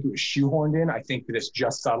don't think it was shoehorned in. I think that it's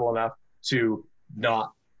just subtle enough to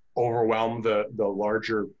not overwhelm the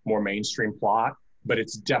larger, more mainstream plot, but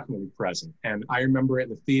it's definitely present. And I remember it in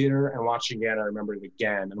the theater and watching it, I remember it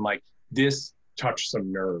again. And I'm like, this touched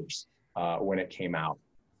some nerves when it came out.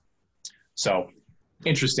 So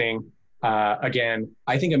interesting. Again,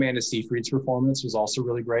 I think Amanda Seyfried's performance was also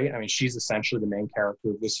really great. I mean, she's essentially the main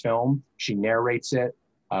character of this film. She narrates it.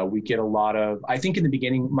 We get a lot of, I think in the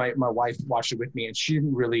beginning, my wife watched it with me and she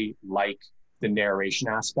didn't really like the narration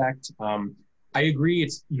aspect. I agree,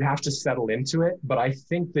 you have to settle into it, but I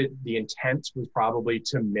think that the intent was probably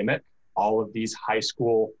to mimic all of these high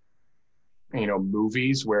school, you know,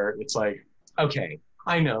 movies where it's like, okay,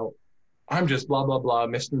 I know, I'm just blah, blah, blah,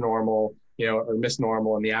 Mr. Normal, you know, or Miss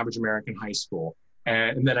Normal in the average American high school.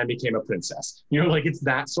 And then I became a princess. You know, like it's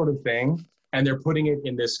that sort of thing. And they're putting it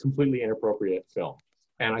in this completely inappropriate film.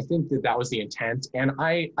 And I think that was the intent. And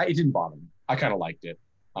it didn't bother me. I kind of liked it.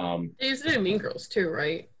 They used it in Mean Girls too,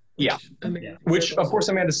 right? Yeah. Which of course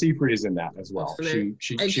Amanda Seyfried is in that as well.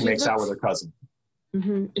 She makes out with her cousin.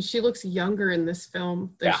 Mm-hmm. And she looks younger in this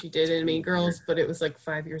film than she did in Mean Girls, but it was like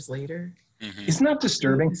 5 years later. Mm-hmm. It's not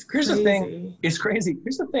disturbing. Here's the thing. It's crazy.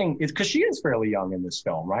 Here's the thing. It's because she is fairly young in this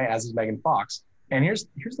film, right? As is Megan Fox. And here's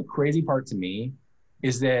the crazy part to me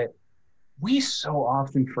is that we so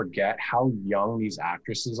often forget how young these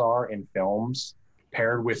actresses are in films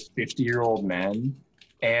paired with 50-year-old men.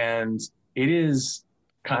 And it is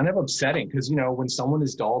kind of upsetting because, you know, when someone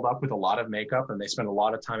is dolled up with a lot of makeup and they spend a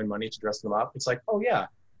lot of time and money to dress them up, it's like, oh yeah,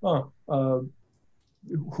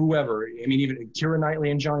 whoever. I mean, even Keira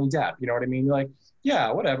Knightley and Johnny Depp, you know what I mean? You're like,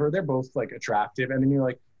 yeah, whatever. They're both like attractive. And then you're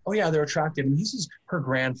like, oh yeah, they're attractive. And this is her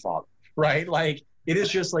grandfather, right? Like, it is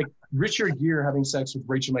just like Richard Gere having sex with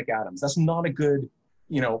Rachel McAdams. That's not a good,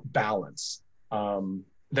 you know, balance.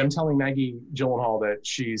 Them telling Maggie Gyllenhaal that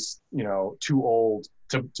she's, you know, too old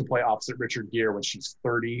to play opposite Richard Gere when she's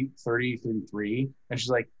 33. And she's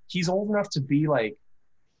like, he's old enough to be like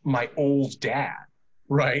my old dad,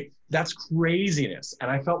 right? That's craziness. And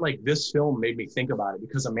I felt like this film made me think about it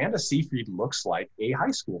because Amanda Seyfried looks like a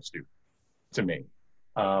high school student to me.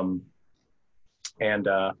 But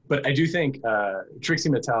I do think Trixie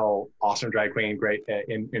Mattel, awesome drag queen, great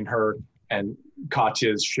in her and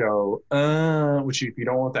Katya's show, which if you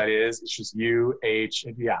don't know what that is, it's just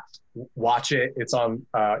yeah, watch it. It's on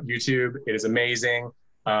YouTube. It is amazing.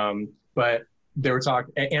 But they were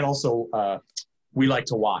talking, and also We Like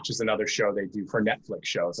to Watch is another show they do for Netflix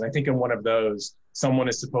shows. And I think in one of those, someone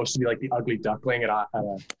is supposed to be like the ugly duckling at a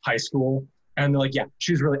high school. And they're like, yeah,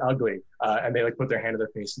 she's really ugly. And they like put their hand to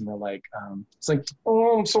their face and they're like, it's like,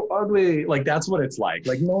 oh, I'm so ugly. Like, that's what it's like.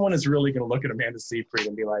 Like, no one is really going to look at Amanda Seyfried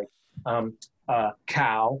and be like,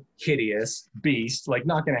 cow, hideous, beast. Like,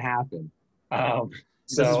 not going to happen.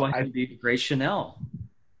 This is why she'd be Grace Chanel.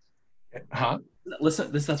 Huh?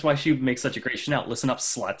 That's why she makes such a great Chanel. Listen up,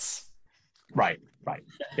 sluts. Right.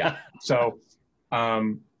 Yeah. So,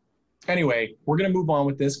 anyway, we're going to move on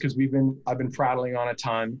with this because I've been prattling on a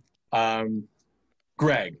ton.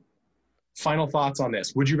 Greg, final thoughts on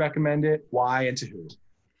this. Would you recommend it? Why and to who?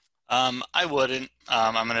 I wouldn't.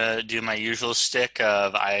 I'm going to do my usual stick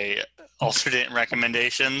of alternate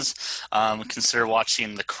recommendations. Consider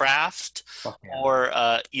watching The Craft or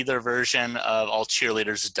either version of All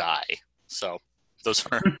Cheerleaders Die. So those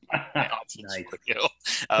are my options for you.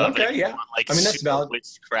 Okay, yeah. Like, I mean, that's valid.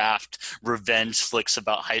 Witchcraft, revenge flicks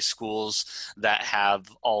about high schools that have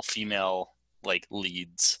all female like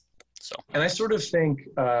leads. So, and I sort of think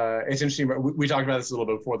it's interesting. We talked about this a little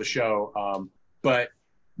bit before the show, but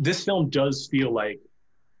this film does feel like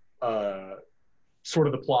sort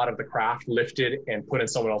of the plot of The Craft lifted and put in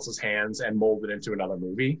someone else's hands and molded into another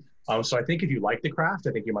movie. So I think if you like The Craft,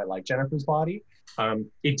 I think you might like Jennifer's Body.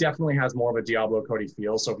 It definitely has more of a Diablo Cody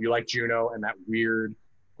feel. So if you like Juno and that weird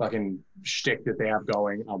fucking shtick that they have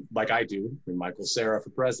going, like I do, with Michael Cera for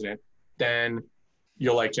president, then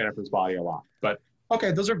you'll like Jennifer's Body a lot. But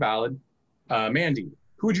okay, those are valid. Mandy,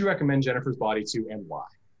 who would you recommend Jennifer's Body to and why?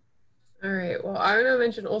 All right. Well, I want to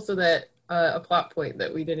mention also that a plot point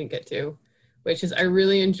that we didn't get to, which is I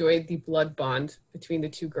really enjoyed the blood bond between the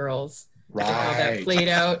two girls. Right. And how that played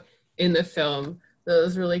out in the film. That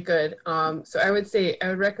was really good. So I would say I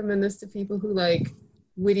would recommend this to people who like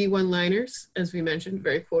witty one-liners, as we mentioned,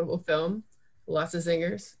 very quotable film, lots of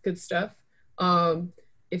zingers, good stuff.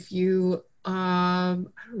 If you, I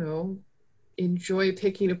don't know, enjoy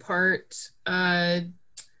picking apart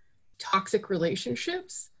toxic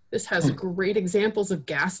relationships, this has great examples of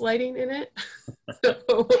gaslighting in it.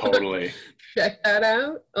 So totally. Check that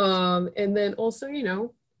out. And then also, you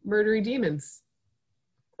know, murdery demons,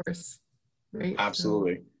 of course. Right.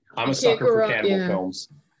 Absolutely. I'm a sucker for cannibal films.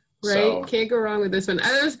 Right. So. Can't go wrong with this one.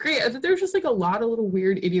 And it was great. I thought there was just like a lot of little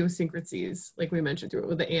weird idiosyncrasies, like we mentioned through it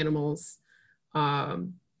with the animals,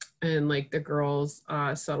 and like the girls'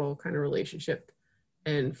 subtle kind of relationship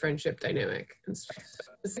and friendship dynamic and stuff.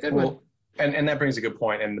 So it's a good one. And that brings a good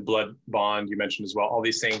point. And the blood bond you mentioned as well, all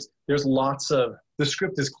these things. There's lots of, the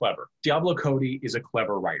script is clever. Diablo Cody is a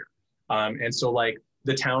clever writer. And so like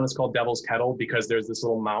the town is called Devil's Kettle because there's this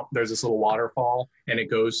little waterfall and it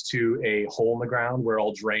goes to a hole in the ground where it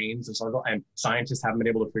all drains and so on. And scientists haven't been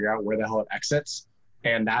able to figure out where the hell it exits.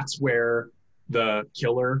 And that's where the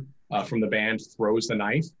killer from the band throws the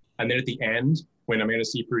knife. And then at the end, when Amanda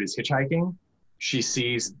Seyfried is hitchhiking, she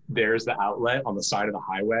sees there's the outlet on the side of the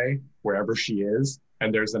highway, wherever she is,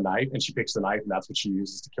 and there's the knife, and she picks the knife, and that's what she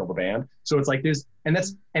uses to kill the band. So it's like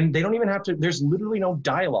and they don't even have to, there's literally no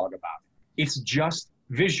dialogue about it. It's just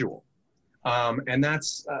visual. And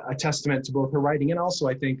that's a testament to both her writing and also,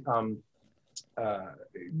 I think,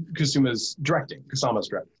 Kusama's directing.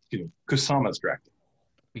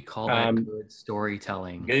 We call that good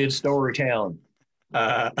storytelling. Good storytelling.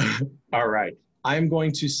 All right. I'm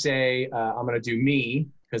going to say, I'm going to do me,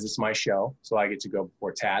 because it's my show, so I get to go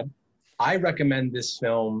before Tad. I recommend this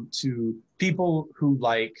film to people who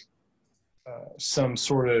like some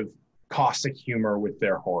sort of caustic humor with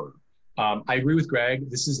their horror. I agree with Greg.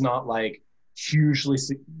 This is not like hugely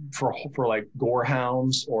for like gore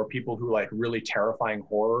hounds or people who like really terrifying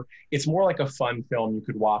horror. It's more like a fun film you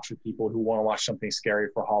could watch with people who want to watch something scary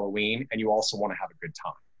for Halloween and you also want to have a good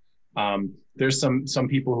time. There's some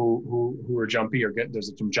people who are jumpy or good.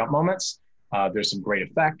 There's some jump moments. There's some great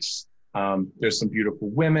effects. There's some beautiful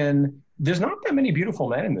women. There's not that many beautiful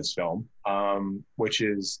men in this film, which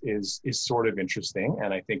is sort of interesting.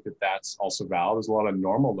 And I think that that's also valid. There's a lot of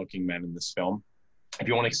normal looking men in this film. If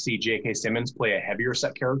you want to see J.K. Simmons play a heavier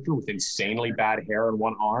set character with insanely bad hair and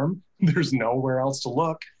one arm, there's nowhere else to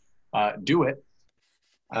look. Do it.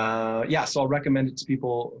 So I'll recommend it to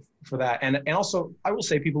people for that. And also, I will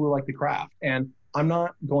say people who like The Craft. And I'm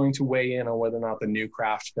not going to weigh in on whether or not the new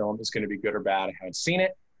Craft film is going to be good or bad. I haven't seen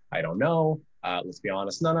it. I don't know. Let's be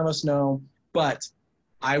honest, none of us know. But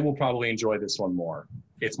I will probably enjoy this one more.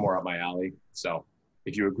 It's more up my alley. So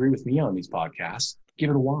if you agree with me on these podcasts, give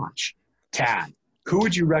it a watch. Tad, who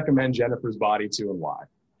would you recommend Jennifer's Body to and why?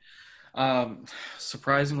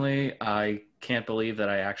 Surprisingly, I can't believe that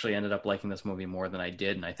I actually ended up liking this movie more than I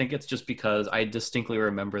did. And I think it's just because I distinctly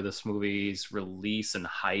remember this movie's release and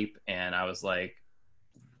hype. And I was like,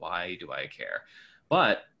 why do I care?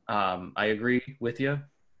 But I agree with you.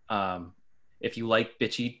 If you like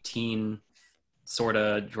bitchy teen sort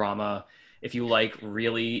of drama, if you like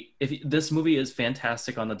this movie is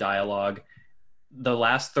fantastic on the dialogue. The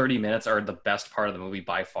last 30 minutes are the best part of the movie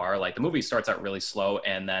by far. Like the movie starts out really slow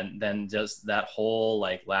and then just that whole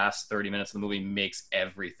like last 30 minutes of the movie makes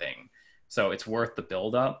everything. So it's worth the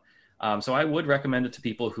build up. So I would recommend it to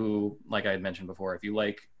people who, like I had mentioned before, if you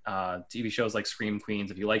like TV shows like Scream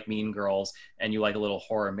Queens, if you like Mean Girls and you like a little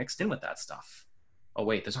horror mixed in with that stuff. Oh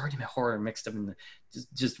wait, there's already horror mixed up in the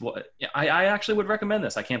just what I actually would recommend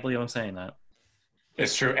this. I can't believe I'm saying that.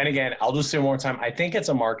 It's true. And again, I'll just say one more time, I think it's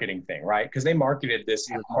a marketing thing, right? Because they marketed this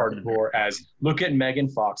hardcore as look at Megan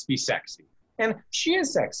Fox be sexy. And she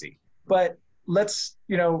is sexy. But let's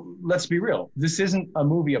be real. This isn't a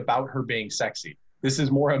movie about her being sexy. This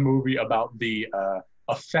is more a movie about the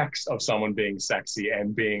effects of someone being sexy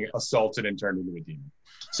and being assaulted and turned into a demon.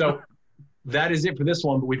 So that is it for this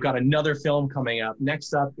one, but we've got another film coming up.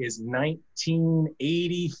 Next up is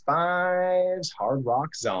 1985's Hard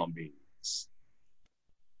Rock Zombies.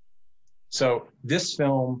 So this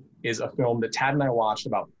film is a film that Tad and I watched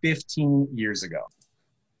about 15 years ago.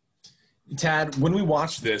 Tad, when we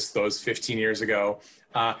watched those 15 years ago,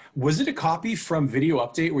 was it a copy from Video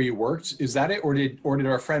Update where you worked? Is that it? Or did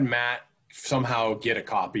our friend Matt somehow get a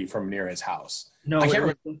copy from near his house? No,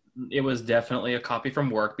 it was definitely a copy from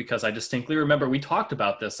work because I distinctly remember we talked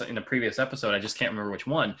about this in a previous episode. I just can't remember which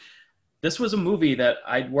one. This was a movie that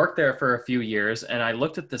I'd worked there for a few years, and I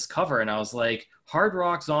looked at this cover, and I was like, Hard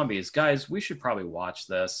Rock Zombies. Guys, we should probably watch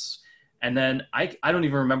this. And then I don't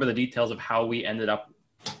even remember the details of how we ended up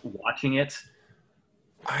watching it.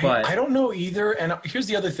 I don't know either. And here's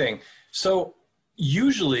the other thing. So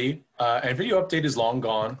usually, and Video Update is long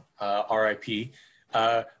gone, RIP,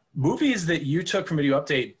 movies that you took from Video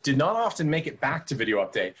Update did not often make it back to Video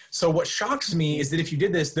Update. So what shocks me is that if you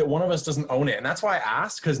did this, that one of us doesn't own it. And that's why I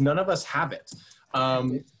asked, because none of us have it.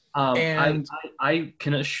 And I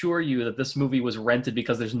can assure you that this movie was rented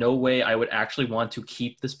because there's no way I would actually want to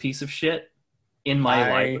keep this piece of shit in my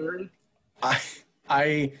library.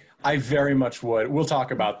 I very much would. We'll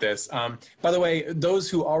talk about this. By the way,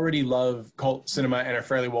 those who already love cult cinema and are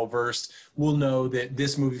fairly well versed will know that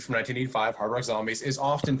this movie from 1985, Hard Rock Zombies, is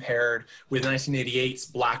often paired with 1988's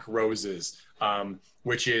Black Roses,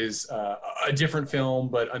 which is a different film,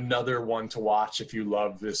 but another one to watch if you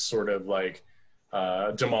love this sort of like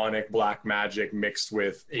demonic black magic mixed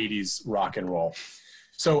with 80s rock and roll.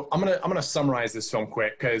 So I'm gonna summarize this film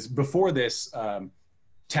quick because before this.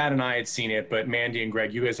 Tad and I had seen it, but Mandy and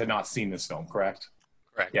Greg, you guys had not seen this film, correct?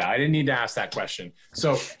 Correct. Yeah, I didn't need to ask that question.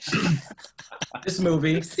 So this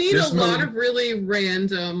movie... I've seen a lot of really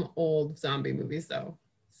random old zombie movies, though.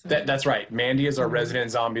 So. That's right. Mandy is our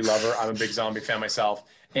resident zombie lover. I'm a big zombie fan myself.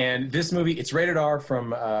 And this movie, it's rated R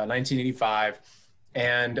from 1985,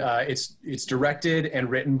 and it's directed and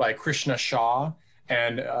written by Krishna Shah,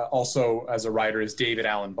 and also as a writer is David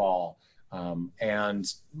Allen Ball. And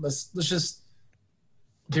let's just...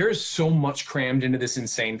 There is so much crammed into this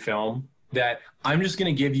insane film that I'm just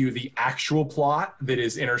going to give you the actual plot that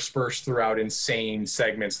is interspersed throughout insane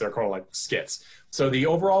segments that are called like skits. So the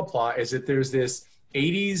overall plot is that there's this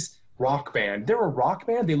 80s rock band. They're a rock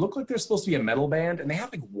band. They look like they're supposed to be a metal band, and they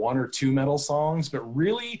have like one or two metal songs, but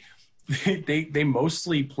really they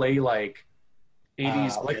mostly play like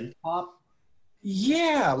 80s like pop.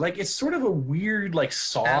 Yeah, like it's sort of a weird like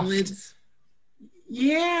soft. Ballads.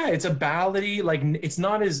 Yeah, it's a ballady. Like it's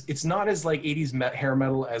not as like 80s hair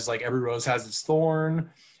metal as like Every Rose Has Its Thorn.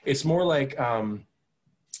 It's more like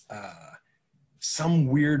some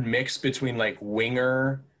weird mix between like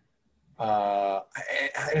Winger and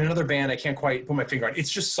another band I can't quite put my finger on. It's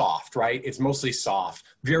just soft, right? It's mostly soft,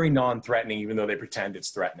 very non-threatening, even though they pretend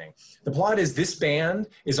it's threatening. The plot is this band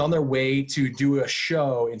is on their way to do a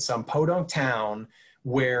show in some podunk town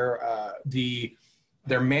where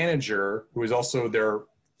their manager, who is also their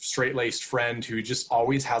straight-laced friend who just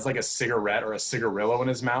always has like a cigarette or a cigarillo in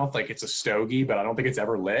his mouth, like it's a stogie, but I don't think it's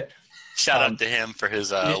ever lit. Shout out to him for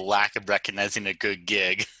his lack of recognizing a good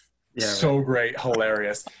gig. Yeah, so great,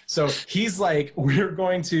 hilarious. So he's like, we're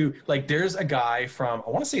going to, like, there's a guy from, I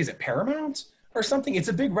want to say, is it Paramount or something? It's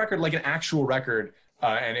a big record, like an actual record,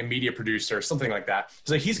 and a media producer, something like that.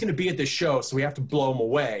 He's like, he's going to be at this show, so we have to blow him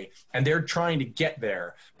away. And they're trying to get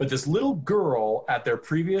there. But this little girl at their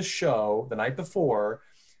previous show the night before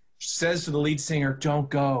says to the lead singer, don't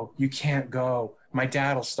go, you can't go. My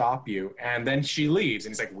dad will stop you. And then she leaves.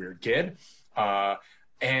 And he's like, weird kid.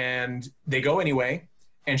 And they go anyway.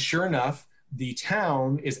 And sure enough, the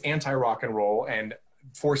town is anti-rock and roll and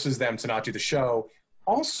forces them to not do the show.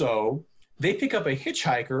 Also, they pick up a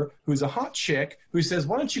hitchhiker who's a hot chick who says,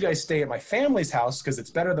 why don't you guys stay at my family's house because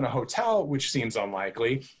it's better than a hotel, which seems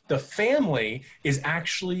unlikely. The family is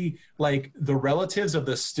actually like the relatives of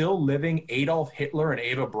the still living Adolf Hitler and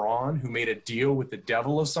Eva Braun, who made a deal with the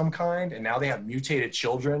devil of some kind, and now they have mutated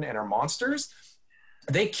children and are monsters.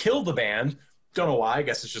 They kill the band. Don't know why. I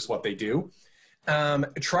guess it's just what they do.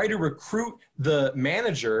 Try to recruit the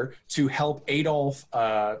manager to help Adolf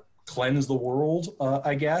cleanse the world,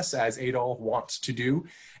 I guess, as Adolf wants to do.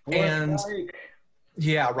 And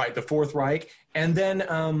yeah, right, the Fourth Reich. And then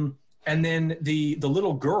the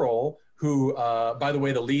little girl who, by the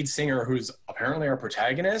way, the lead singer, who's apparently our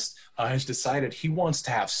protagonist, has decided he wants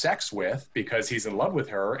to have sex with because he's in love with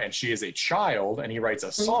her and she is a child, and he writes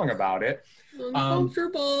a song about it.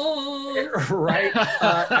 Uncomfortable. Right?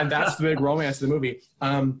 And that's the big romance of the movie.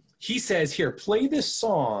 He says, here, play this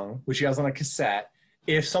song, which he has on a cassette,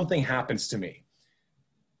 if something happens to me.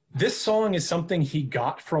 This song is something he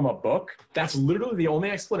got from a book. That's literally the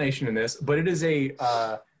only explanation in this, but it is a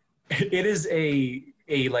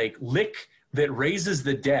like lick that raises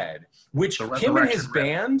the dead, which him and his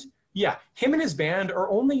band, him and his band are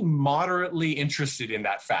only moderately interested in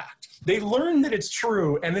that fact. They learn that it's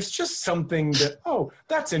true, and it's just something that, oh,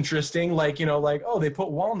 that's interesting. Like, you know, like, oh, they put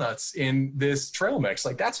walnuts in this trail mix.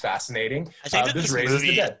 Like, that's fascinating. I think that this raises movie,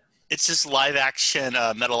 the dead. It's just live action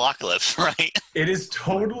Metalocalypse, right? It is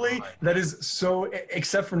totally, that is so,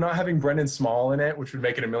 except for not having Brendan Small in it, which would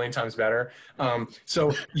make it a million times better.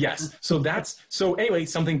 So yes, so anyway,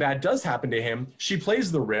 something bad does happen to him. She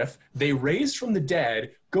plays the riff. They raise from the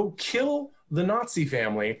dead, go kill the Nazi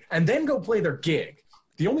family, and then go play their gig.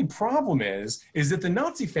 The only problem is that the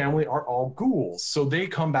Nazi family are all ghouls, so they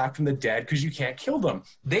come back from the dead because you can't kill them.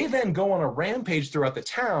 They then go on a rampage throughout the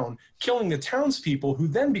town, killing the townspeople who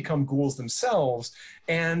then become ghouls themselves.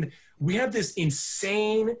 And we have this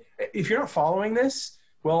insane, if you're not following this,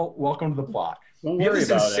 well, welcome to the plot. We have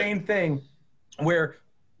this insane thing where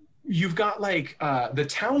you've got like the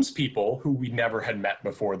townspeople who we never had met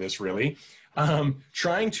before this really,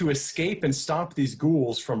 trying to escape and stop these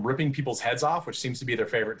ghouls from ripping people's heads off, which seems to be their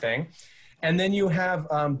favorite thing. And then you have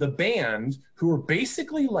the band, who are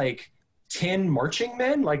basically like tin marching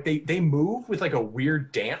men. Like they move with like a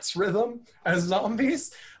weird dance rhythm as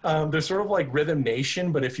zombies. They're sort of like Rhythm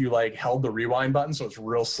Nation, but if you like held the rewind button, so it's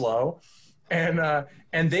real slow. And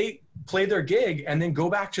they play their gig and then go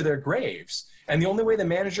back to their graves. And the only way the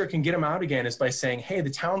manager can get them out again is by saying, hey, the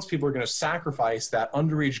townspeople are going to sacrifice that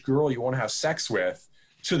underage girl you want to have sex with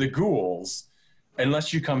to the ghouls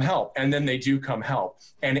unless you come help. And then they do come help.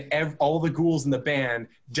 And all the ghouls in the band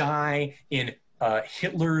die in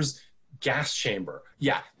Hitler's gas chamber.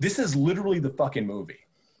 Yeah, this is literally the fucking movie.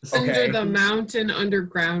 Okay? Under the mountain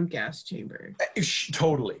underground gas chamber.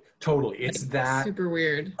 Totally. It's that. Super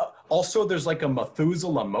weird. Also, there's like a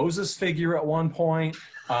Methuselah Moses figure at one point.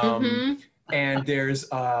 And there's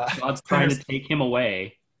God's trying to take him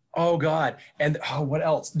away. Oh God. And what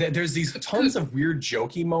else? There's these tons of weird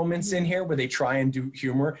jokey moments in here where they try and do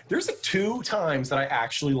humor. There's like 2 times that I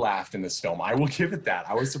actually laughed in this film. I will give it that.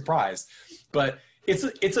 I was surprised. But it's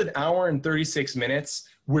an hour and 36 minutes,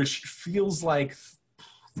 which feels like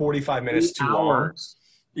 45 minutes too long.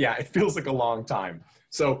 Yeah, it feels like a long time.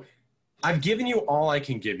 So I've given you all I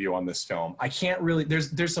can give you on this film. I can't really,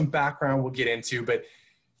 there's some background we'll get into, but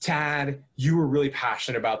Tad, you were really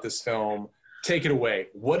passionate about this film. Take it away.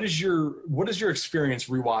 What is your experience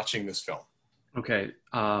rewatching this film? Okay.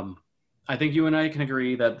 I think you and I can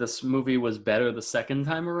agree that this movie was better the second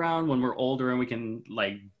time around when we're older and we can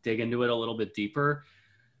like dig into it a little bit deeper.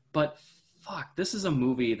 But fuck, this is a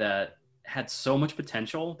movie that had so much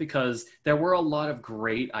potential because there were a lot of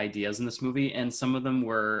great ideas in this movie, and some of them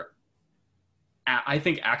were, I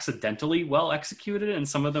think, accidentally well executed, and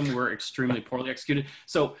some of them were extremely poorly executed.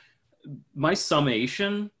 So my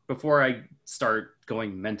summation before I start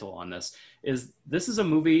going mental on this is a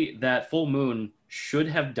movie that Full Moon should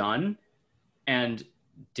have done and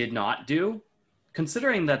did not do,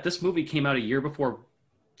 considering that this movie came out a year before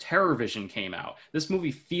Terror Vision came out. This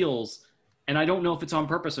movie feels, and I don't know if it's on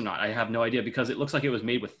purpose or not, I have no idea, because it looks like it was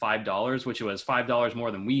made with $5, which was $5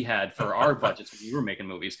 more than we had for our budgets when we were making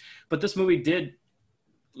movies. But this movie did,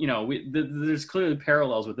 you know, there's clearly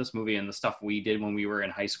parallels with this movie and the stuff we did when we were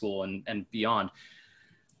in high school and beyond.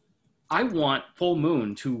 I want Full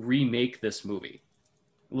Moon to remake this movie.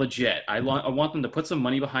 Legit. I want them to put some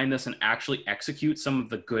money behind this and actually execute some of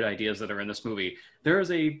the good ideas that are in this movie. There is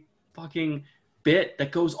a fucking bit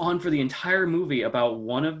that goes on for the entire movie about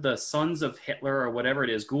one of the sons of Hitler or whatever it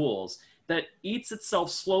is, ghouls, that eats itself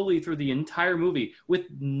slowly through the entire movie with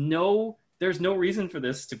there's no reason for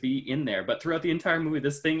this to be in there. But throughout the entire movie,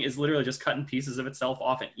 this thing is literally just cutting pieces of itself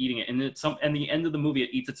off and eating it. And and the end of the movie,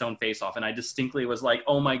 it eats its own face off. And I distinctly was like,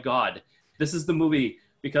 oh my God, this is the movie.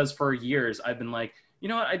 Because for years I've been like, you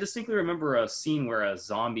know what? I distinctly remember a scene where a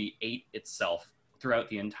zombie ate itself throughout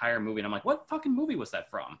the entire movie. And I'm like, what fucking movie was that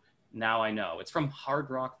from? Now I know. It's from Hard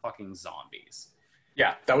Rock fucking Zombies.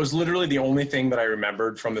 Yeah, that was literally the only thing that I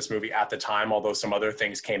remembered from this movie at the time, although some other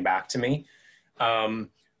things came back to me.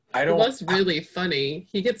 It was really funny.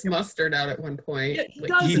 He gets mustard out at one point. Yeah,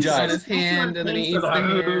 he does. On his hand, and then he eats the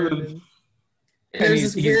hand. And there's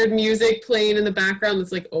this weird music playing in the background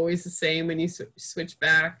that's like always the same when you switch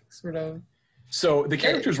back, sort of. So the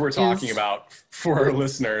characters we're talking about for our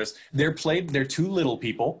listeners, they're two little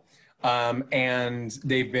people, and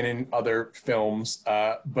they've been in other films,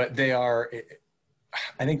 but they are,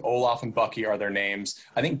 I think Olaf and Bucky are their names.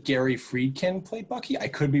 I think Gary Friedkin played Bucky. I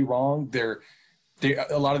could be wrong.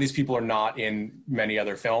 A lot of these people are not in many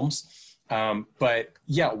other films. But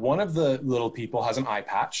yeah, one of the little people has an eye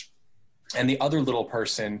patch, and the other little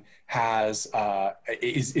person has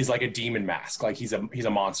is like a demon mask, like he's a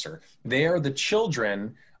monster. They are the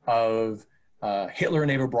children of Hitler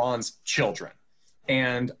and Eva Braun's children.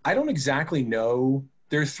 And I don't exactly know.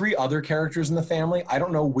 There are 3 other characters in the family. I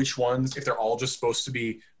don't know which ones, if they're all just supposed to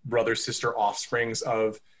be brother, sister, offsprings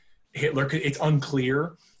of Hitler. It's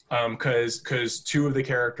unclear. Because 2 of the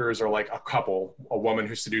characters are like a couple, a woman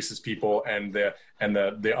who seduces people and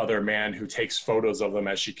the other man who takes photos of them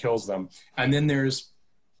as she kills them. And then there's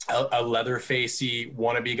a leather-facey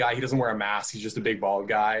wannabe guy. He doesn't wear a mask. He's just a big bald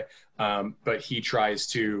guy. But he tries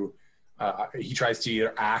to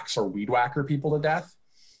either axe or weed whacker people to death.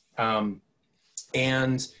 And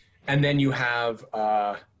then you have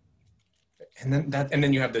And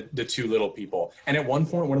then you have the 2 little people. And at one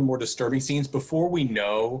point, one of the more disturbing scenes, before we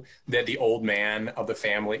know that the old man of the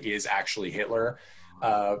family is actually Hitler,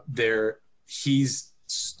 he's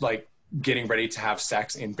like getting ready to have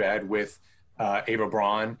sex in bed with Eva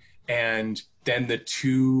Braun. And then the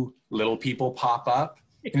 2 little people pop up.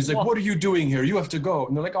 And he's like, what are you doing here? You have to go.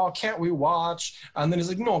 And they're like, oh, can't we watch? And then he's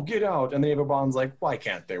like, no, get out. And then Eva Braun's like, why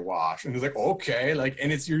can't they watch? And he's like, okay. Like,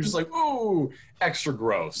 and you're just like, ooh, extra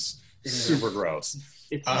gross. Super gross.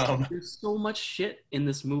 There's so much shit in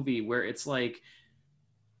this movie where it's like,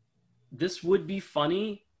 this would be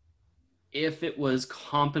funny if it was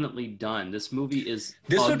competently done. This movie is...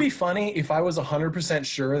 This would be funny if I was 100%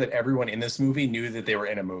 sure that everyone in this movie knew that they were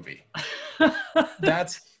in a movie.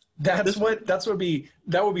 That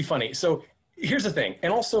would be funny. So here's the thing.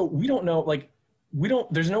 And also, we don't know,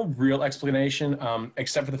 there's no real explanation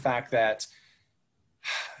except for the fact that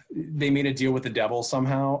they made a deal with the devil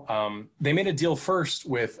somehow. They made a deal first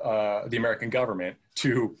with the American government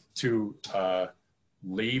to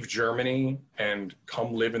leave Germany and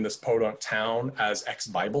come live in this podunk town as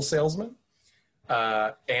ex-Bible salesmen.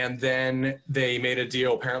 And then they made a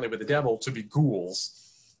deal apparently with the devil to be ghouls.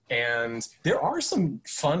 And there are some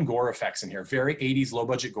fun gore effects in here, very 80s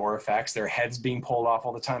low-budget gore effects. Their heads being pulled off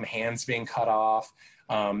all the time, hands being cut off,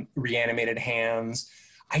 reanimated hands.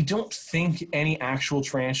 I don't think any actual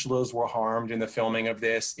tarantulas were harmed in the filming of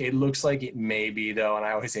this. It looks like it may be, though, and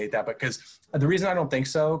I always hate that. Because the reason I don't think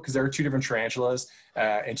so, because there are 2 different tarantulas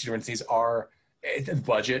and 2 different things, are the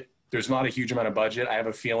budget. There's not a huge amount of budget. I have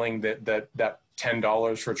a feeling that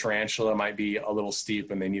 $10 for a tarantula might be a little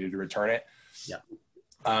steep and they needed to return it. Yeah.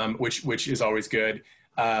 Which is always good.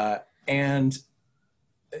 And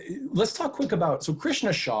let's talk quick about, so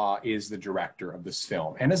Krishna Shah is the director of this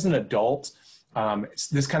film. And as an adult,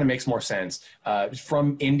 this kind of makes more sense.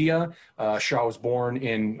 From India, Shah was born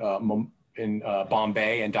in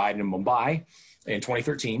Bombay and died in Mumbai in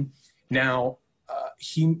 2013. Now,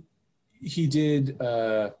 he did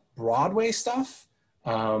Broadway stuff,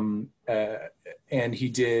 and he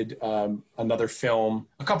did another film,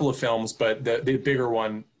 a couple of films, but the bigger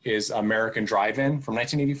one is American Drive-In from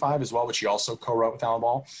 1985 as well, which he also co-wrote with Alan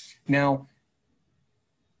Ball. Now,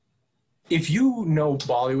 if you know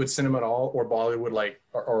Bollywood cinema at all, or Bollywood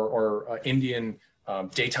or Indian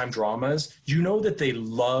daytime dramas, you know that they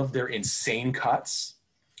love their insane cuts.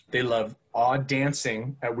 They love odd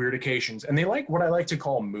dancing at weird occasions, and they like what I like to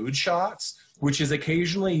call mood shots, which is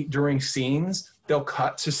occasionally during scenes, they'll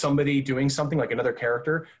cut to somebody doing something, like another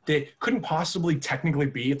character. They couldn't possibly technically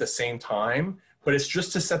be at the same time, but it's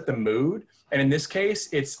just to set the mood. And in this case,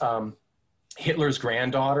 it's Hitler's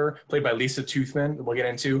granddaughter, played by Lisa Toothman, we'll get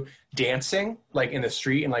into, dancing like in the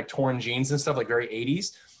street in like torn jeans and stuff, like very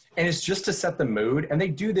 80s. And it's just to set the mood. And they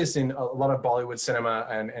do this in a lot of Bollywood cinema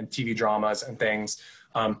and TV dramas and things.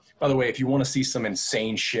 By the way, if you want to see some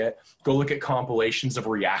insane shit, go look at compilations of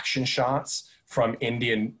reaction shots from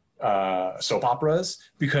Indian soap operas,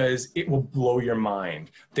 because it will blow your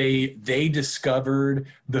mind. They discovered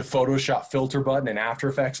the Photoshop filter button and After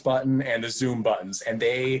Effects button and the zoom buttons, and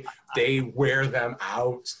they wear them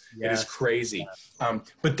out. Yes. It is crazy.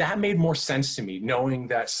 But that made more sense to me, knowing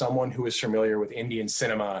that someone who is familiar with Indian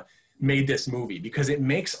cinema made this movie, because it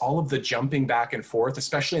makes all of the jumping back and forth,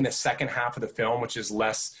 especially in the second half of the film, which is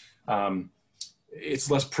less,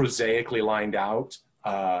 it's less prosaically lined out.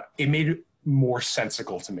 It made it more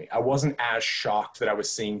sensical to me. I wasn't as shocked that I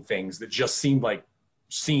was seeing things that just seemed like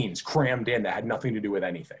scenes crammed in that had nothing to do with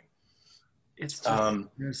anything. It's just,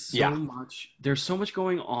 there's so much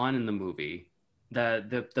going on in the movie that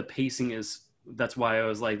the pacing is, that's why I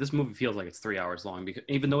was like, this movie feels like it's 3 hours long, because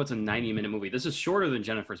even though it's a 90-minute movie, this is shorter than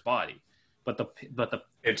Jennifer's Body, but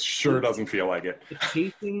it sure doesn't feel like it. The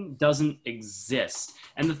pacing doesn't exist.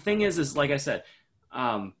 And the thing is like I said,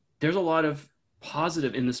 there's a lot of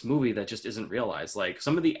positive in this movie that just isn't realized. Like,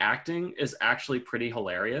 some of the acting is actually pretty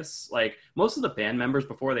hilarious. Like, most of the band members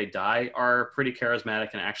before they die are pretty charismatic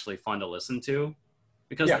and actually fun to listen to,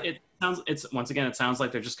 because it sounds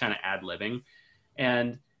like they're just kind of ad-libbing.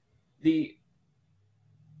 And the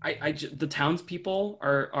townspeople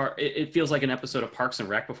are it feels like an episode of Parks and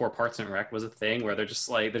Rec before Parks and Rec was a thing, where they're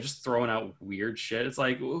just throwing out weird shit. It's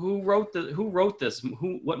like, who wrote this?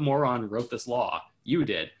 What moron wrote this law? You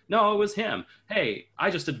did. No, it was him. Hey,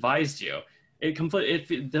 I just advised you.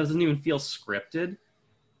 It doesn't even feel scripted.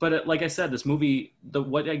 But like I said, this movie,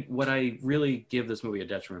 what I really give this movie a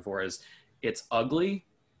detriment for is it's ugly,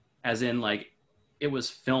 as in like it was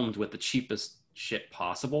filmed with the cheapest shit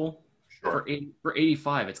possible. Sure. For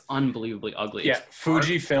 85, it's unbelievably ugly. Yeah,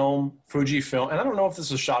 Fujifilm, and I don't know if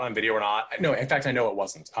this was shot on video or not. No, in fact, I know it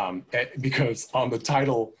wasn't, because on the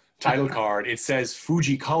title card, it says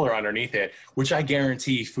Fuji Color underneath it, which I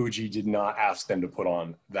guarantee Fuji did not ask them to put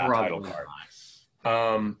on that title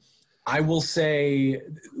card. I will say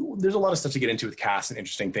there's a lot of stuff to get into with cast and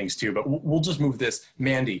interesting things too, but we'll just move this.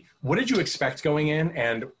 Mandy, what did you expect going in,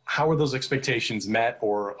 and how were those expectations met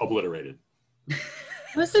or obliterated?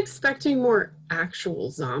 I was expecting more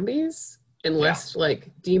actual zombies and less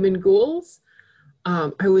like demon ghouls.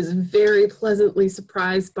 I was very pleasantly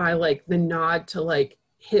surprised by like the nod to like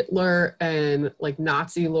Hitler and like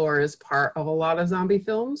Nazi lore as part of a lot of zombie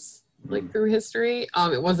films, like through history.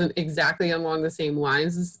 It wasn't exactly along the same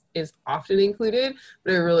lines as is often included,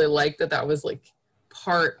 but I really liked that was like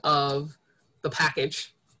part of the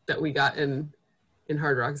package that we got in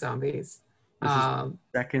Hard Rock Zombies. This is the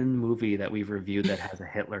second movie that we've reviewed that has a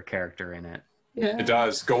Hitler character in it. Yeah. It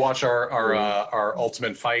does. Go watch our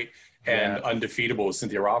Ultimate Fight and Undefeatable with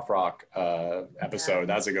Cynthia Rothrock episode.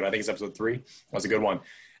 That's a good. I think it's episode 3. That was a good one.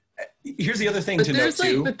 Here's the other thing to note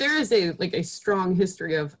too. But there is a strong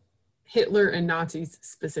history of Hitler and Nazis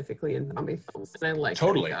specifically in zombie films, and I like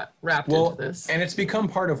totally that got wrapped into this. And it's become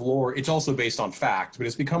part of lore. It's also based on fact, but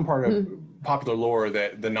it's become part of popular lore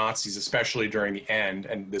that the Nazis, especially during the end,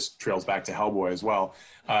 and this trails back to Hellboy as well,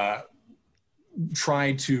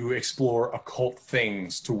 tried to explore occult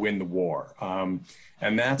things to win the war.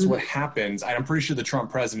 And that's what happens. I'm pretty sure the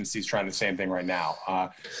Trump presidency is trying the same thing right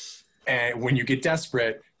now. And when you get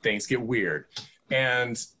desperate, things get weird.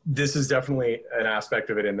 And this is definitely an aspect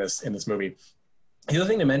of it in this movie. The other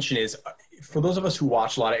thing to mention is, for those of us who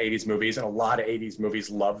watch a lot of 80s movies, and a lot of 80s movies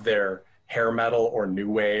love their hair metal or new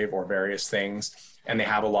wave or various things, and they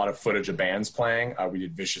have a lot of footage of bands playing. We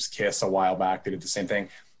did Vicious Kiss a while back. They did the same thing.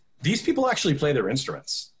 These people actually play their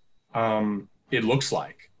instruments. it looks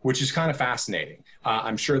like, which is kind of fascinating.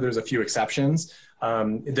 I'm sure there's a few exceptions.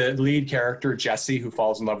 The lead character, Jesse, who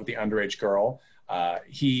falls in love with the underage girl,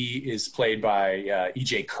 he is played by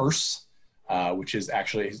E.J. Curse, which is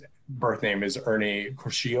actually, his birth name is Ernie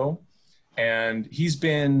Curcio. And he's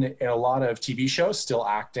been in a lot of TV shows, still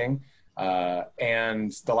acting.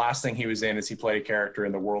 And the last thing he was in is he played a character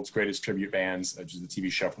in The World's Greatest Tribute Bands, which is a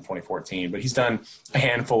TV show from 2014. But he's done a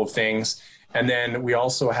handful of things. And then we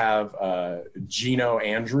also have Gino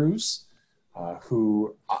Andrews,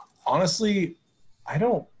 who honestly, I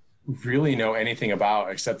don't really know anything about,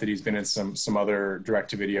 except that he's been in some other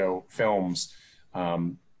direct-to-video films.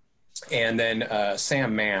 And then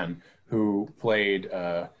Sam Mann, who played,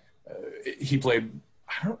 I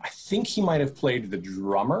think he might have played the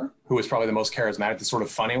drummer, who was probably the most charismatic, the sort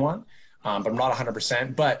of funny one, but I'm not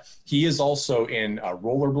 100%. But he is also in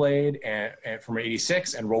Rollerblade and from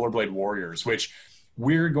 '86 and Rollerblade Warriors, which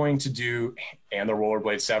we're going to do, and the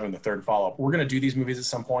Rollerblade 7, the third follow-up. We're going to do these movies at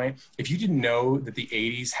some point. If you didn't know that the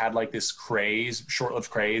 80s had like this craze, short-lived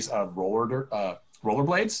craze of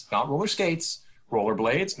rollerblades, not roller skates,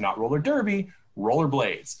 rollerblades, not roller derby,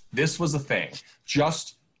 rollerblades. This was a thing.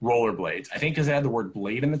 Just rollerblades. I think because it had the word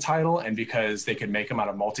blade in the title and because they could make them out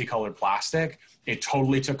of multicolored plastic, it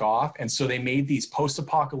totally took off. And so they made these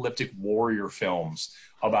post-apocalyptic warrior films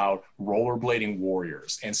about rollerblading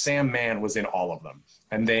warriors. And Sam Mann was in all of them.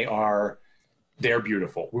 And they're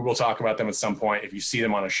beautiful. We will talk about them at some point. If you see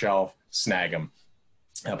them on a shelf, snag them.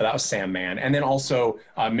 But that was Sam Mann. And then also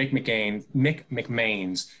Mick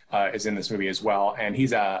McMains is in this movie as well. And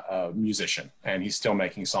he's a musician and he's still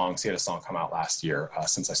making songs. He had a song come out last year,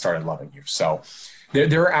 Since I Started Loving You. So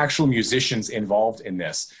there are actual musicians involved in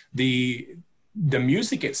this. The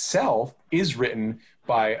music itself is written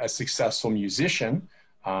by a successful musician.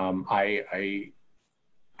 I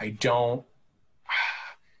don't,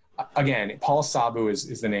 again, Paul Sabu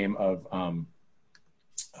is the name of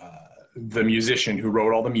the musician who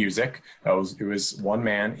wrote all the music. It was one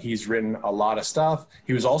man. He's written a lot of stuff.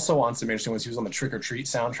 He was also on some interesting ones. He was on the Trick or Treat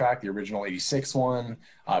soundtrack, the original '86 one.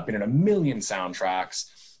 Been in a million soundtracks.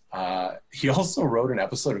 He also wrote an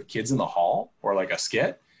episode of Kids in the Hall, or like a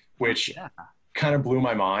skit, which kind of blew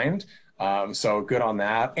my mind. So good on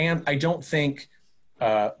that. And I don't think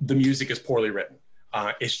the music is poorly written.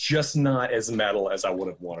 It's just not as metal as I would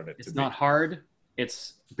have wanted it to be. It's not hard.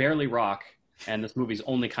 It's barely rock. And this movie's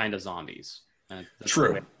only kind of zombies.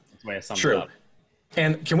 True. That's the way I sum it up.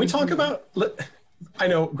 And can we talk about, I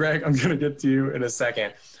know, Greg, I'm going to get to you in a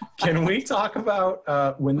second. Can we talk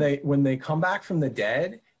about when they come back from the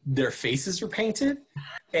dead, their faces are painted?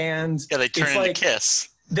 And yeah, they turn into Kiss.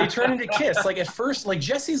 They turn into Kiss. Like at first, like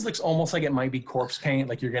Jesse's looks almost like it might be corpse paint,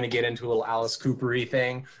 like you're going to get into a little Alice Cooper-y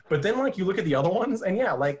thing. But then like you look at the other ones and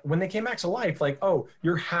yeah, like when they came back to life, like, oh,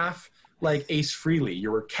 you're half like Ace Frehley,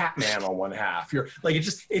 you're Catman on one half. You're like,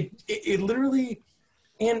 it literally,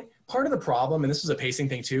 and part of the problem, and this is a pacing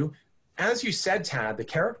thing too, as you said, Tad, the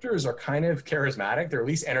characters are kind of charismatic. They're at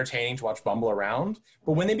least entertaining to watch bumble around.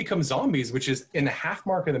 But when they become zombies, which is in the half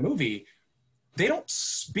mark of the movie, they don't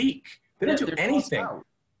speak. They don't do anything.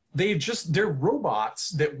 They're robots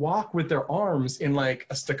that walk with their arms in like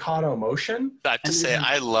a staccato motion. I have to say,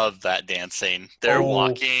 I love that dancing. Their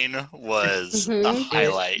walking was the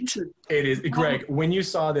highlight. It is. Greg, when you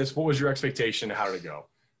saw this, what was your expectation? How did it go?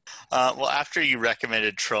 Well, after you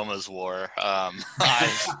recommended Troma's War,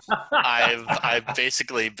 I've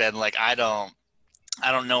basically been like, I don't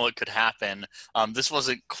know what could happen. This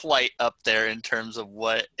wasn't quite up there in terms of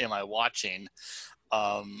what am I watching.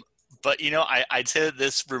 But, you know, I'd say that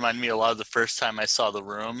this reminded me a lot of the first time I saw The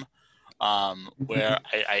Room, where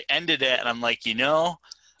I ended it and I'm like, you know,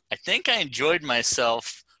 I think I enjoyed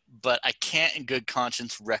myself, but I can't in good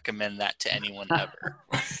conscience recommend that to anyone ever.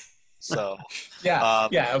 So, yeah,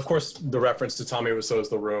 of course, the reference to Tommy Wiseau's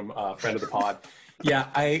The Room, friend of the pod. Yeah,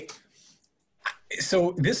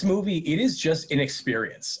 so this movie, it is just an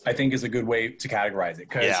experience, I think is a good way to categorize it.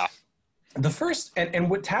 Because the first, and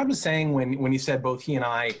what Tab was saying when he said both he and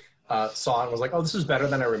I saw it and was like, oh, this is better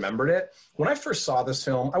than I remembered it. When I first saw this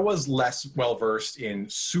film, I was less well-versed in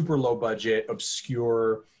super low-budget,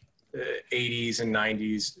 obscure 80s and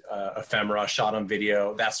 90s ephemera, shot on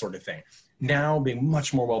video, that sort of thing. Now, being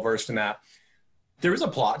much more well-versed in that, there is a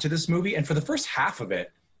plot to this movie, and for the first half of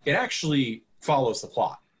it, it actually follows the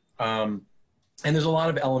plot. And there's a lot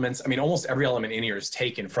of elements. I mean, almost every element in here is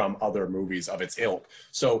taken from other movies of its ilk.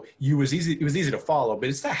 So it was easy to follow, but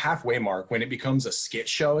it's that halfway mark when it becomes a skit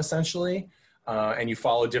show, essentially. And you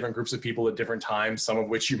follow different groups of people at different times, some of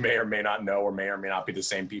which you may or may not know or may not be the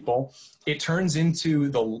same people. It turns into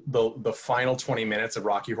the final 20 minutes of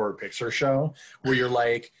Rocky Horror Picture Show, where you're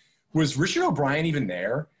like, was Richard O'Brien even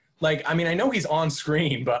there? Like, I mean, I know he's on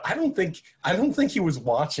screen, but I don't think he was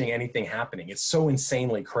watching anything happening. It's so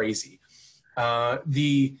insanely crazy.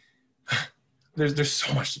 There's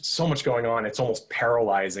so much going on. It's almost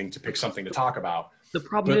paralyzing to pick something to talk about. The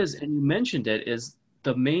problem is, and you mentioned it, is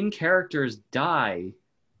the main characters die,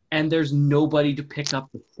 and there's nobody to pick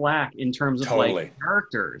up the slack in terms of like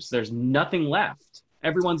characters. There's nothing left.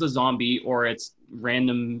 Everyone's a zombie, or it's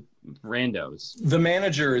random randos. The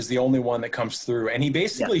manager is the only one that comes through, and he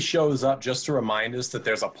basically shows up just to remind us that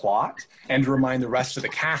there's a plot and to remind the rest of the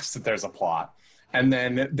cast that there's a plot. And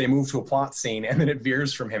then they move to a plot scene, and then it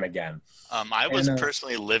veers from him again. I was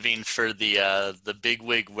personally living for the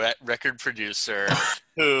bigwig record producer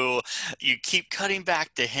who you keep cutting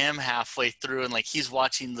back to him halfway through, and like he's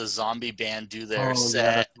watching the zombie band do their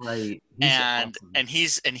set, yeah, right. And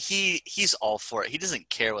he's all for it. He doesn't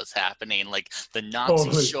care what's happening. Like the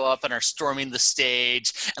Nazis show up and are storming the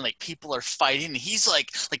stage, and like people are fighting, and he's like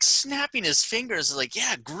snapping his fingers, like,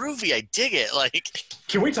 yeah, groovy, I dig it. Like,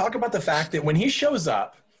 can we talk about the fact that when he shows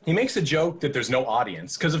up, he makes a joke that there's no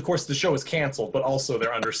audience because, of course, the show is canceled, but also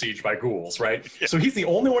they're under siege by ghouls, right? Yeah. So he's the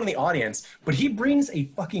only one in the audience, but he brings a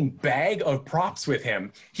fucking bag of props with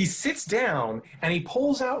him. He sits down and he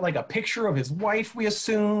pulls out like a picture of his wife, we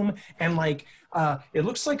assume, and like it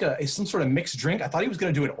looks like some sort of mixed drink. I thought he was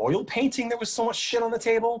going to do an oil painting. There was so much shit on the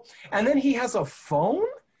table. And then he has a phone.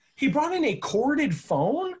 He brought in a corded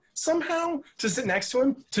phone somehow to sit next to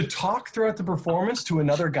him to talk throughout the performance to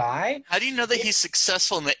another guy. How do you know that he's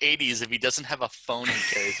successful in the 80s if he doesn't have a phone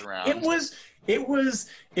he carries around? It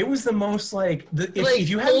was the most like if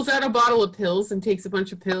you pulls out a bottle of pills and takes a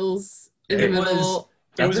bunch of pills in the middle.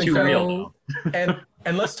 It was too real. And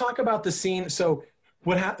let's talk about the scene. So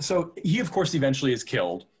so he of course eventually is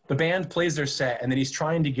killed. The band plays their set, and then he's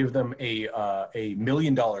trying to give them a $1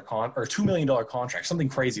 million or $2 million contract, something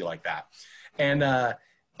crazy like that.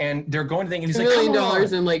 And they're going to think, and he's like, $1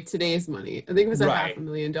 million in like today's money. I think it was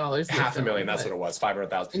 $500,000. $500,000, that's what it was,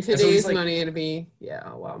 500,000. In today's money, it'd be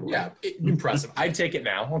a lot more. Yeah, impressive. I'd take it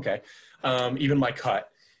now. Okay, even my cut.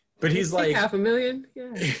 But he's like $500,000.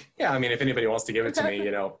 Yeah. Yeah, I mean, if anybody wants to give it to me,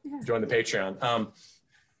 join the Patreon.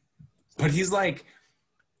 But he's like,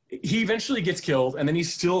 he eventually gets killed, and then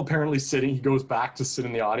he's still apparently sitting. He goes back to sit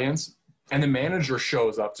in the audience, and the manager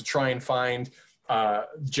shows up to try and find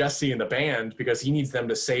Jesse and the band because he needs them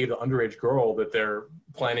to save the underage girl that they're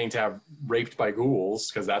planning to have raped by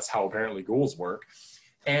ghouls, because that's how apparently ghouls work.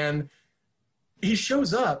 And he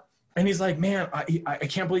shows up, and he's like, man, I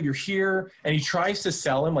can't believe you're here. And he tries to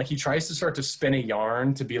sell him, like he tries to start to spin a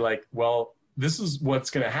yarn to be like, well, this is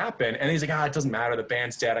what's going to happen. And he's like, it doesn't matter. The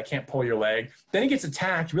band's dead. I can't pull your leg. Then he gets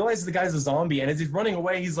attacked, realizes the guy's a zombie. And as he's running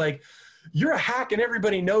away, he's like, you're a hack and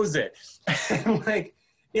everybody knows it. And like,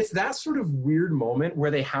 it's that sort of weird moment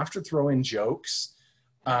where they have to throw in jokes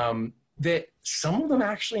that some of them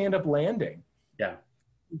actually end up landing. Yeah.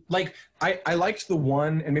 Like, I liked the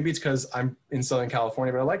one, and maybe it's because I'm in Southern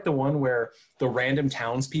California, but I like the one where the random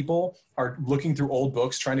townspeople are looking through old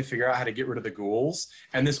books trying to figure out how to get rid of the ghouls.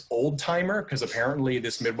 And this old timer, because apparently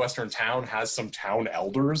this Midwestern town has some town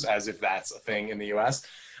elders, as if that's a thing in the U.S.,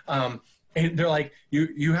 and they're like,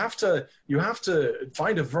 you have to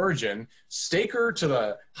find a virgin, stake her to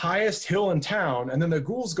the highest hill in town, and then the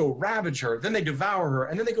ghouls go ravage her, then they devour her,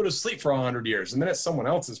 and then they go to sleep for 100 years, and then it's someone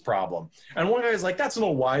else's problem. And one guy's like, that's an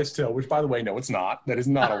old wives' tale, which, by the way, no, it's not. That is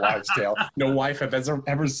not a wives' tale. No wife has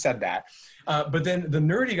ever said that. But then the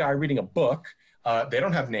nerdy guy reading a book, they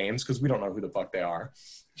don't have names because we don't know who the fuck they are.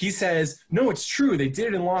 He says, no, it's true. They did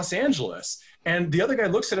it in Los Angeles. And the other guy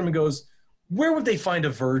looks at him and goes, where would they find a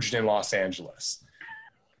virgin in Los Angeles?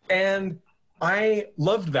 And I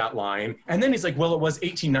loved that line. And then he's like, well, it was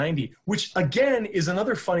 1890, which again is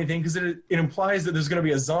another funny thing because it implies that there's going to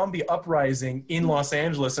be a zombie uprising in Los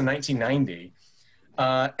Angeles in 1990.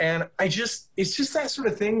 And it's just that sort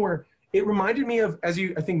of thing where it reminded me of, as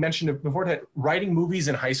you, I think, mentioned it before, that writing movies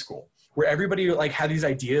in high school where everybody like had these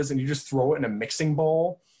ideas and you just throw it in a mixing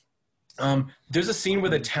bowl. There's a scene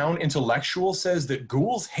where the town intellectual says that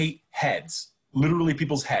ghouls hate heads, literally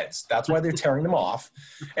people's heads. That's why they're tearing them off.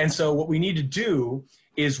 And so what we need to do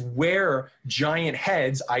is wear giant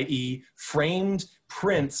heads, i.e. framed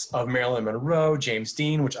prints of Marilyn Monroe, James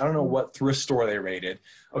Dean, which I don't know what thrift store they raided,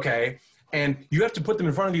 okay? And you have to put them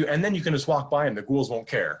in front of you, and then you can just walk by and the ghouls won't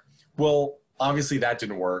care. Well, obviously that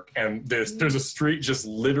didn't work, and there's a street just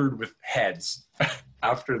littered with heads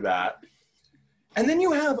after that. And then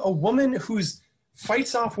you have a woman who's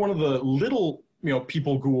fights off one of the little,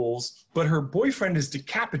 people ghouls, but her boyfriend is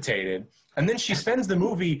decapitated. And then she spends the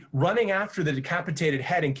movie running after the decapitated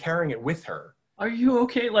head and carrying it with her. Are you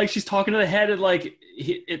okay? Like, she's talking to the head and like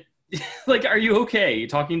Like, are you okay? You're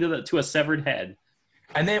talking to a severed head.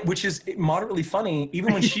 And then, which is moderately funny,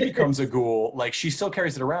 even when she becomes a ghoul, like she still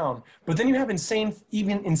carries it around. But then you have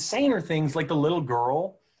even insaner things like the little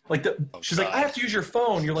girl, like she's like, I have to use your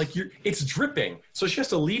phone. You're like, it's dripping. So she has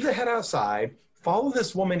to leave the head outside, follow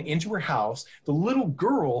this woman into her house. The little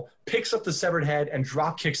girl picks up the severed head and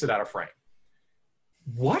drop kicks it out of frame.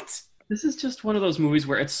 What? This is just one of those movies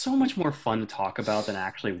where it's so much more fun to talk about than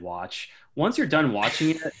actually watch. Once you're done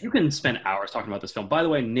watching it, you can spend hours talking about this film. By the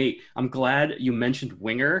way, Nate, I'm glad you mentioned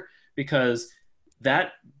Winger, because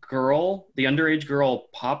that girl, the underage girl,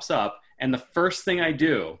 pops up, and the first thing I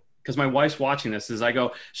do, because my wife's watching this, is I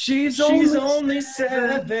go, she's only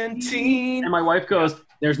 17. And my wife goes,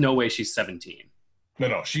 there's no way she's 17.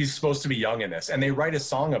 No, she's supposed to be young in this. And they write a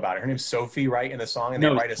song about it. Her name's Sophie, right, in the song? And they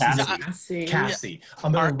write a Cassie. Cassie.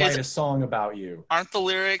 I'm going to write a song about you. Aren't the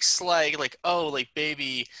lyrics like, oh, like,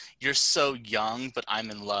 baby, you're so young, but I'm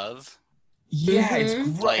in love? Yeah,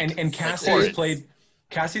 it's great. And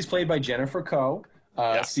Cassie's played by Jennifer Coe,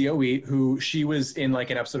 C-O-E, who she was in like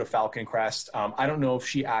an episode of Falcon Crest. I don't know if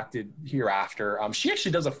she acted hereafter. She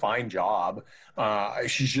actually does a fine job.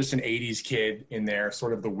 She's just an 80s kid in there,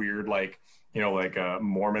 sort of the weird, like, you know, like a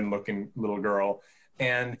Mormon-looking little girl.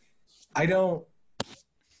 And I don't...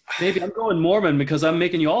 Maybe I'm going Mormon because I'm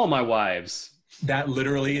making you all my wives. That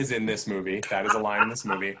literally is in this movie. That is a line in this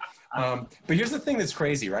movie. But here's the thing that's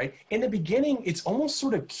crazy, right? In the beginning, it's almost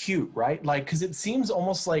sort of cute, right? Like, because it seems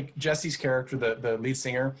almost like Jesse's character, the lead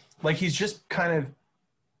singer, like he's just kind of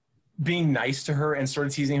being nice to her and sort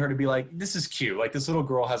of teasing her to be like, this is cute. Like, this little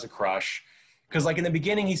girl has a crush. Because, like, in the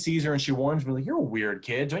beginning, he sees her and she warns me, like, you're a weird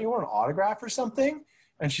kid. Don't you want an autograph or something?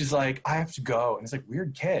 And she's like, I have to go. And he's like,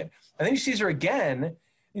 weird kid. And then he sees her again. And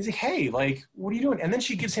he's like, hey, like, what are you doing? And then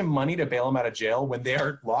she gives him money to bail him out of jail when they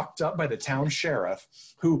are locked up by the town sheriff,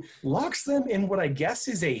 who locks them in what I guess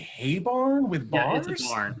is a hay barn with bars. Yeah, it's a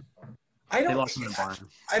barn. They locked them in a barn.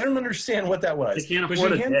 I don't understand what that was. They can't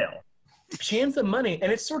afford a jail. She hands them money,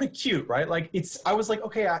 and it's sort of cute, right? Like, I was like,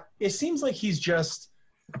 okay, it seems like he's just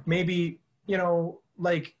maybe... You know,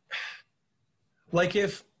 like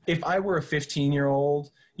if I were a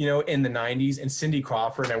 15-year-old, you know, in the 90s and Cindy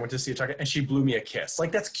Crawford and I went to see a talk and she blew me a kiss,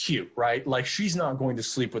 like that's cute, right? Like she's not going to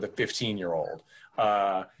sleep with a 15-year-old.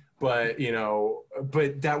 But, you know,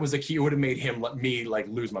 but that was a key. It would have made me like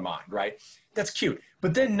lose my mind, right? That's cute.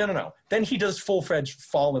 But then, no. Then he does full-fledged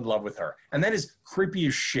fall in love with her. And that is creepy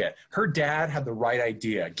as shit. Her dad had the right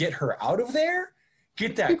idea. Get her out of there.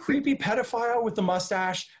 Get that creepy pedophile with the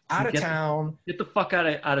mustache out of town. Get the fuck out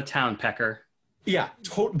of town, Pecker. Yeah,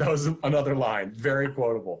 that was another line. Very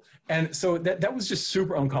quotable. And so that was just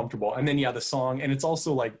super uncomfortable. And then, yeah, the song. And it's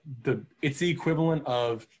also like it's the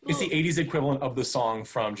 80s equivalent of the song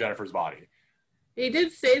from Jennifer's Body. He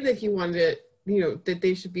did say that he wanted it, you know, that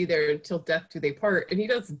they should be there until death do they part. And he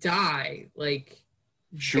does die, like,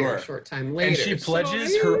 a short time later. And she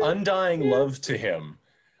pledges her undying love to him.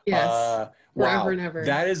 Yes. Wow, forever and ever.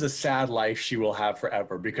 That is a sad life she will have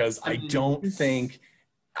forever, because I don't think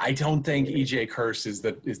EJ Curse is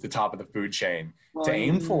the top of the food chain to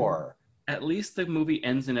aim for. At least the movie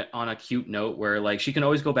ends on a cute note where, like, she can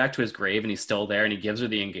always go back to his grave and he's still there and he gives her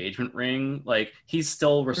the engagement ring. Like, he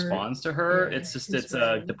still responds to her. Yeah, it's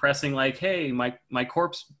depressing, like, hey, my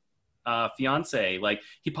corpse fiance, like,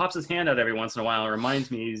 he pops his hand out every once in a while and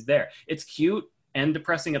reminds me he's there. It's cute and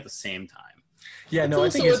depressing at the same time. Yeah, no, I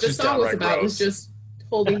think it's just downright gross. It was just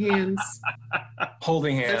holding hands.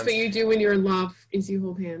 Holding hands. That's what you do when you're in love, is you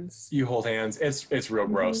hold hands. You hold hands. It's real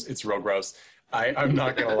gross. It's real gross. I'm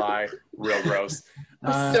not going to lie. Real gross.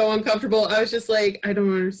 So uncomfortable. I was just like, I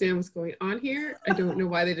don't understand what's going on here. I don't know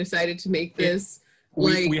why they decided to make this.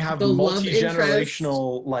 We have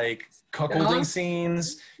multi-generational, like, cuckolding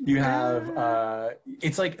scenes. You have,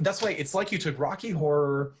 it's like you took Rocky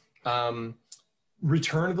Horror,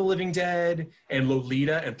 Return of the Living Dead and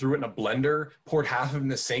Lolita and threw it in a blender, poured half of it in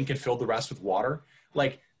the sink and filled the rest with water.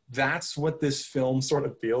 Like, that's what this film sort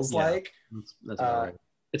of feels like. That's right.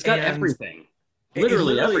 It's got everything.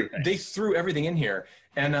 Literally everything. They threw everything in here.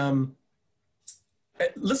 And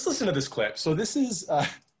let's listen to this clip. So this is what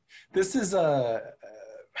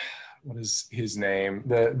is his name?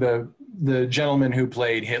 The gentleman who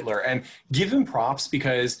played Hitler. And give him props,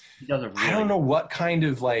 because I don't know what kind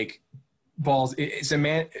of, like, balls. It's a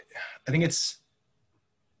man. I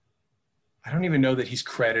don't even know that he's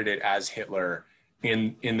credited as Hitler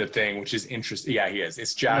in the thing, which is interesting. Yeah, he is.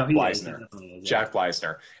 It's Jack Bleisner. Jack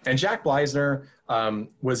Bleisner. And Jack Bleisner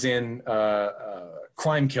was in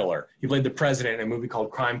Crime Killer. He played the president in a movie called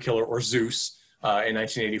Crime Killer or Zeus in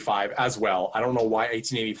 1985 as well. I don't know why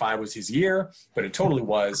 1885 was his year, but it totally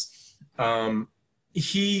was.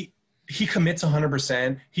 He he commits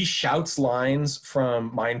 100%. He shouts lines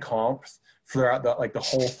from Mein Kampf throughout the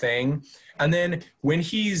whole thing. And then when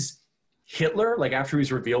he's Hitler, like after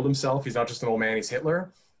he's revealed himself, he's not just an old man, he's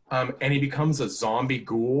Hitler, and he becomes a zombie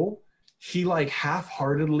ghoul, he like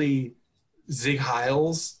half-heartedly Zig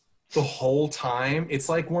Heils the whole time. It's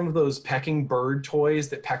like one of those pecking bird toys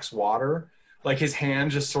that pecks water. Like his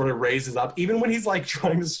hand just sort of raises up. Even when he's like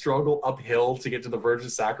trying to struggle uphill to get to the verge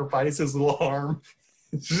of sacrifice, his little arm.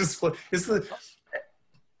 It's just, it's the...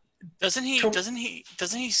 Doesn't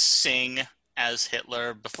he sing as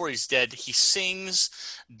Hitler before he's dead? He sings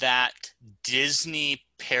that Disney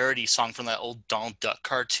parody song from that old Donald Duck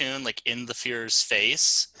cartoon, like In the Führer's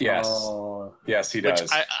Face. Yes. Yes, he does.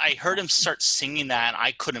 Which I heard him start singing that, and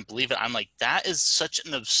I couldn't believe it. I'm like, that is such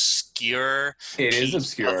an obscure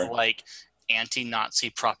piece of, like, anti-Nazi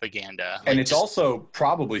propaganda. And it's also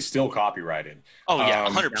probably still copyrighted. Oh yeah,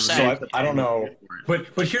 100%. So I don't know.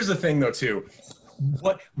 But here's the thing though too.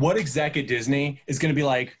 What exec at Disney is going to be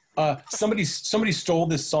like, somebody stole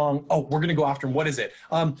this song. Oh, we're going to go after him. What is it?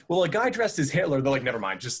 Well, a guy dressed as Hitler. They're like, never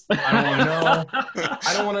mind. Just, I don't want to know.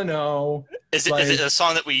 I don't want to know. Is it a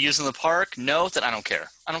song that we use in the park? No, then I don't care.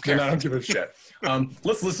 I don't care. Then I don't give a shit.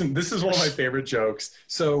 Let's listen. This is one of my favorite jokes.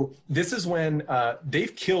 So this is when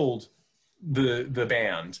they've killed the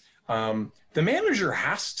band. The manager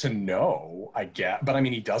has to know, I guess, but I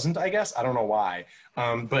mean, he doesn't, I guess. I don't know why.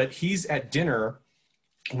 But he's at dinner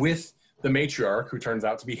with the matriarch, who turns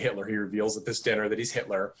out to be Hitler. He reveals at this dinner that he's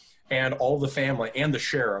Hitler, and all the family and the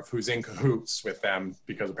sheriff, who's in cahoots with them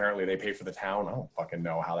because apparently they pay for the town. I don't fucking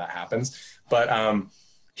know how that happens. But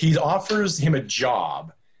he offers him a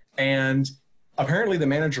job, and apparently the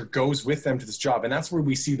manager goes with them to this job. And that's where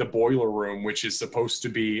we see the boiler room, which is supposed to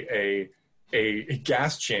be a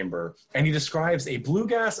gas chamber. And he describes a blue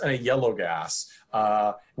gas and a yellow gas,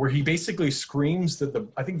 where he basically screams that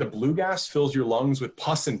I think the blue gas fills your lungs with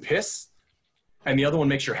pus and piss, and the other one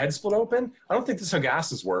makes your head split open. I don't think this is how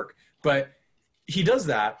gases work, but he does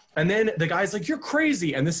that. And then the guy's like, you're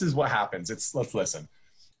crazy. And this is what happens. Let's listen.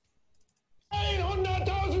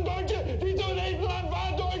 100.000 Deutsche, die zu Lettland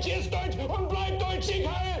war Deutsch, ist Deutsch und bleibt Deutsch. Sieg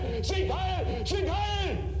heil! Sieg heil! Sieg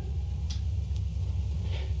heil!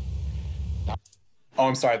 Oh,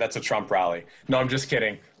 I'm sorry. That's a Trump rally. No, I'm just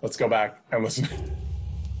kidding. Let's go back and listen.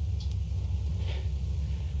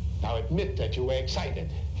 Now admit that you were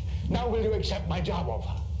excited. Now will you accept my job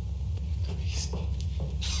offer?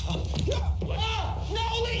 No,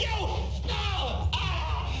 let me go! No!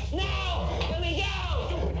 No! Let me go!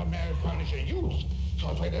 You're an Amerikanischer youth.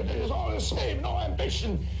 It is all the same. No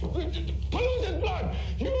ambition. Polluted blood.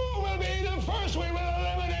 You will be the first we will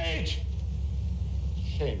eliminate.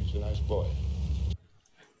 Shane's a nice boy.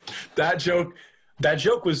 That joke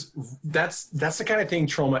was that's the kind of thing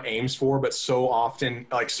Troma aims for, but so often,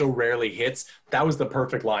 like so rarely hits. That was the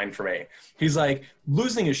perfect line for me. He's like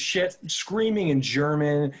losing his shit, screaming in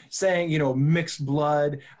German, saying, mixed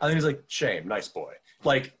blood. And then he's like, shame, nice boy.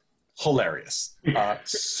 Like, hilarious.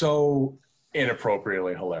 So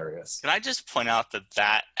inappropriately hilarious. Can I just point out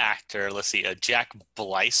that actor, let's see, Jack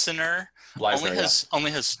Bleisner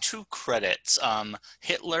only has 2 credits: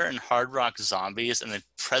 Hitler in Hard Rock Zombies, and then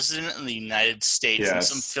President of the United States in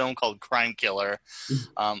some film called Crime Killer.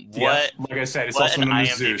 Like I said, it's also known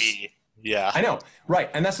as Zeus. Yeah, I know, right,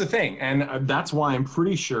 and that's the thing, and that's why I'm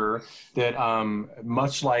pretty sure that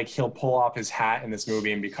much like he'll pull off his hat in this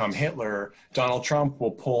movie and become Hitler, Donald Trump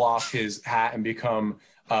will pull off his hat and become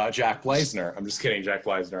Jack Bleisner. I'm just kidding, Jack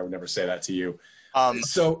Bleisner. I would never say that to you.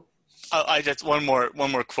 I just one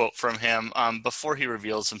more quote from him before he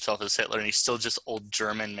reveals himself as Hitler, and he's still just old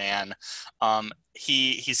German man.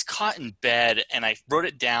 He's caught in bed, and I wrote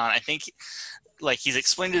it down. I think like he's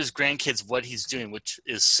explained to his grandkids what he's doing, which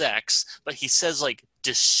is sex, but he says like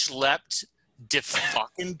 "deschleppt,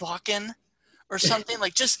 fucking bakken" or something,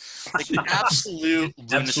 like just like absolute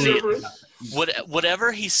lunacy.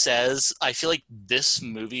 Whatever he says, I feel like this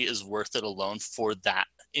movie is worth it alone for that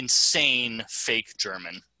insane fake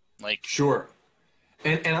German. Like, sure.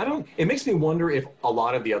 And it makes me wonder if a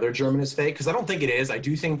lot of the other German is fake, because I don't think it is. I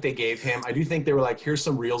do think they were like, here's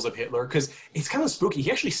some reels of Hitler, because it's kind of spooky.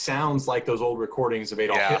 He actually sounds like those old recordings of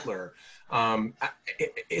Adolf Hitler.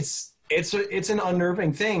 It's an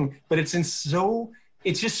unnerving thing, but it's just so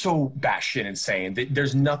batshit insane.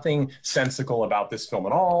 There's nothing sensical about this film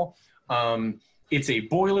at all. It's a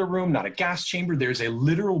boiler room, not a gas chamber. There's a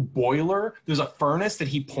literal boiler. There's a furnace that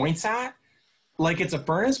he points at like it's a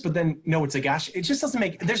furnace, but then no, it's a gas. It just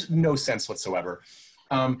doesn't there's no sense whatsoever.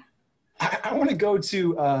 I want to go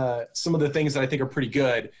to some of the things that I think are pretty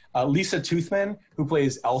good. Lisa Toothman, who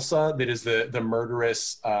plays Elsa, that is the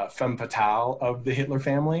murderous femme fatale of the Hitler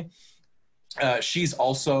family. She's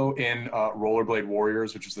also in Rollerblade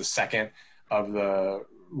Warriors, which was the second of the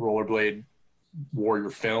Rollerblade Warrior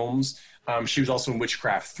films. She was also in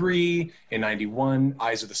Witchcraft 3 in 91,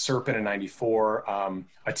 Eyes of the Serpent in 94,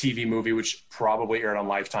 a TV movie which probably aired on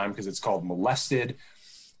Lifetime because it's called Molested.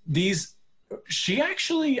 She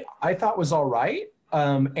actually, I thought, was all right.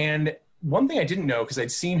 And one thing I didn't know, because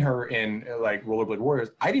I'd seen her in like Rollerblade Warriors,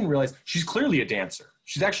 I didn't realize she's clearly a dancer.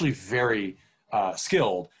 She's actually very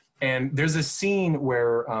skilled. And there's a scene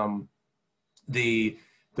where the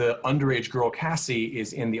underage girl Cassie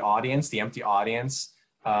is in the audience, the empty audience,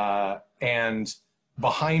 and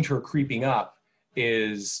behind her creeping up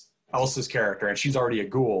is Elsa's character, and she's already a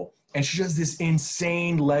ghoul. And she does this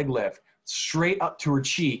insane leg lift straight up to her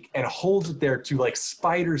cheek and holds it there to like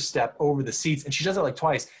spider step over the seats. And she does it like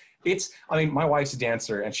twice. My wife's a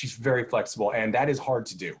dancer and she's very flexible, and that is hard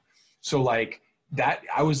to do. So like that,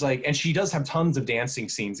 I was like, and she does have tons of dancing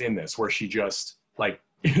scenes in this where she just like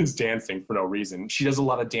is dancing for no reason. She does a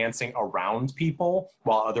lot of dancing around people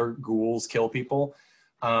while other ghouls kill people.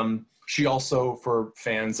 She also, for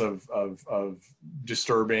fans of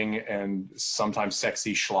disturbing and sometimes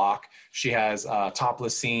sexy schlock, she has a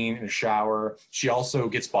topless scene in a shower. She also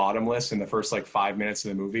gets bottomless in the first like 5 minutes of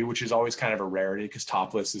the movie, which is always kind of a rarity because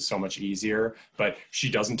topless is so much easier. But she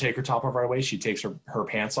doesn't take her top off right away. She takes her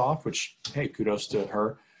pants off, which, hey, kudos to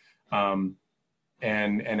her. And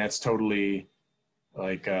that's totally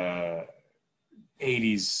like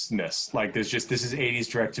 80s-ness. Like this is 80s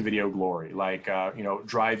direct-to-video glory. Like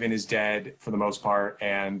drive-in is dead for the most part,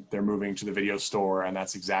 and they're moving to the video store, and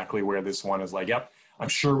that's exactly where this one is like, yep, I'm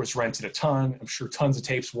sure it was rented a ton. I'm sure tons of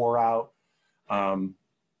tapes wore out.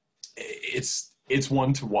 It's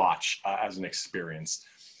one to watch as an experience.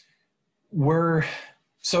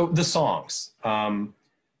 So the songs.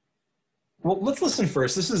 Well, let's listen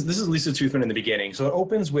first. This is Lisa Toothman in the beginning. So it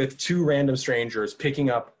opens with two random strangers picking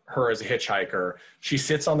up her as a hitchhiker. She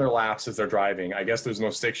sits on their laps as they're driving. I guess there's no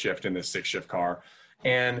stick shift in this stick shift car.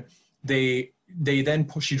 And she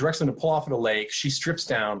directs them to pull off at a lake. She strips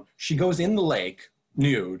down. She goes in the lake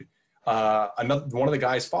nude. One of the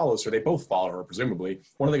guys follows her. They both follow her, presumably.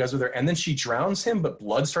 One of the guys are there. And then she drowns him, but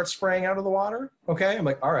blood starts spraying out of the water. Okay. I'm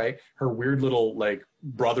like, all right. Her weird little like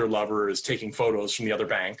brother lover is taking photos from the other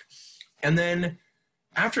bank. And then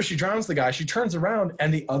after she drowns the guy, she turns around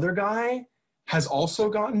and the other guy has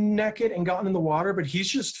also gotten naked and gotten in the water, but he's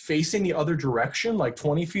just facing the other direction, like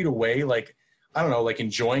 20 feet away, like, I don't know, like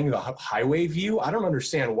enjoying the highway view. I don't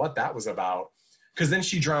understand what that was about. Because then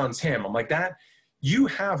she drowns him. I'm like, that, you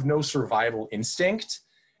have no survival instinct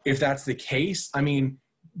if that's the case. I mean,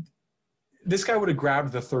 this guy would have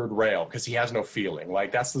grabbed the third rail because he has no feeling.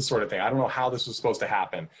 Like, that's the sort of thing. I don't know how this was supposed to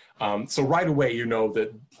happen. So right away, you know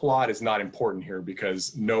that plot is not important here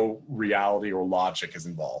because no reality or logic is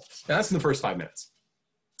involved. Now, that's in the first 5 minutes.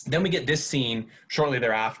 Then we get this scene shortly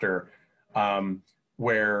thereafter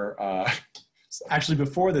where, actually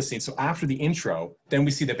before this scene, so after the intro, then we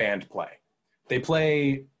see the band play. They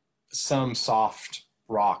play some soft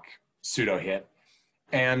rock pseudo hit.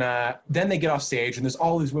 And then they get off stage, and there's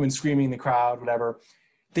all these women screaming in the crowd, whatever.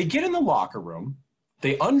 They get in the locker room.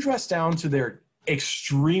 They undress down to their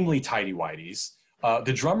extremely tighty-whities.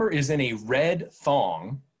 The drummer is in a red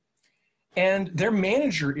thong. And their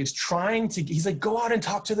manager is he's like, go out and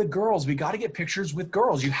talk to the girls. We got to get pictures with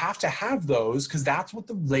girls. You have to have those because that's what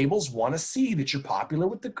the labels want to see, that you're popular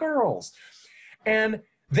with the girls. And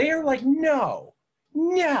they're like, no.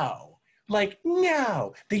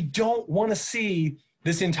 They don't want to see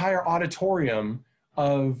this entire auditorium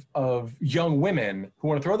of young women who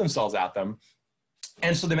want to throw themselves at them.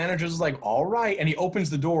 And so the manager's like, all right. And he opens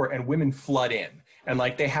the door and women flood in. And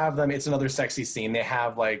like they have them, it's another sexy scene. They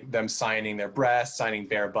have like them signing their breasts, signing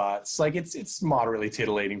bare butts. Like it's moderately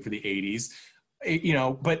titillating for the 80s,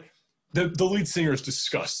 but the lead singer is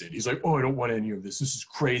disgusted. He's like, oh, I don't want any of this. This is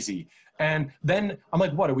crazy. And then I'm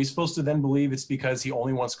like, what, are we supposed to then believe it's because he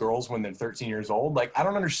only wants girls when they're 13 years old? Like, I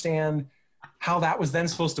don't understand how that was then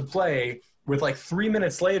supposed to play with like 3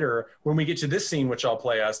 minutes later when we get to this scene, which I'll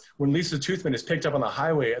play us, when Lisa Toothman is picked up on the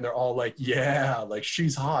highway and they're all like, yeah, like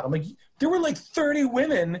she's hot. I'm like, there were like 30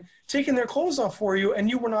 women taking their clothes off for you and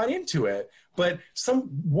you were not into it. But some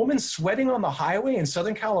woman sweating on the highway in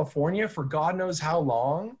Southern California for God knows how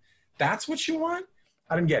long, that's what you want?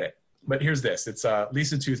 I didn't get it. But here's this. It's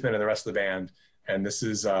Lisa Toothman and the rest of the band. And this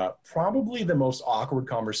is probably the most awkward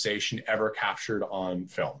conversation ever captured on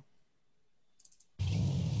film.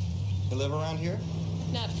 You live around here?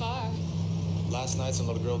 Not far. Last night, some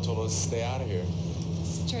little girl told us to stay out of here.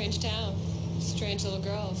 Strange town. Strange little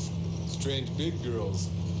girls. Strange big girls.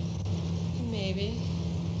 Maybe.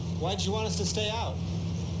 Why'd you want us to stay out?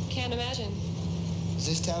 Can't imagine. Is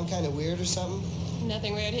this town kind of weird or something?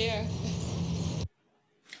 Nothing weird here.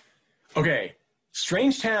 Okay,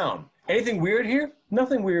 strange town. Anything weird here?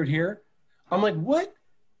 Nothing weird here. I'm like, what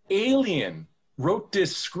alien wrote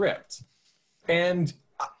this script? And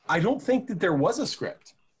I don't think that there was a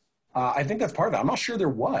script. I think that's part of it. I'm not sure there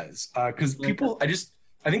was, because people,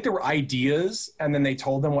 I think there were ideas, and then they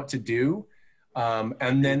told them what to do.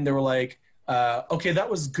 And then they were like, okay, that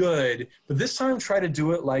was good, but this time try to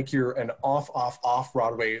do it like you're an off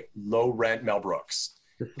Broadway, low rent Mel Brooks.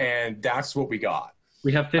 And that's what we got.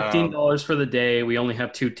 We have $15 for the day. We only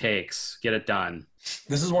have 2 takes. Get it done.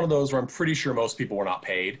 This is one of those where I'm pretty sure most people were not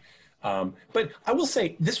paid. But I will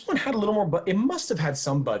say this one had a little more, but it must have had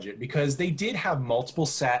some budget because they did have multiple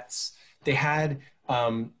sets. They had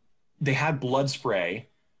blood spray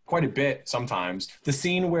quite a bit sometimes. The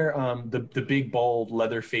scene where the big, bold,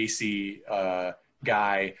 leather-facey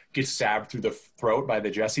guy gets stabbed through the throat by the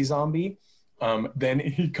Jesse zombie. Then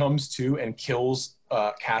he comes to and kills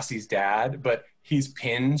Cassie's dad, but he's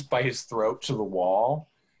pinned by his throat to the wall.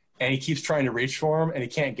 And he keeps trying to reach for him, and he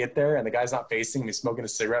can't get there. And the guy's not facing him; he's smoking a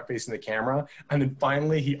cigarette, facing the camera. And then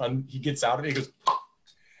finally, he gets out of it. He goes,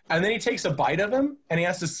 and then he takes a bite of him, and he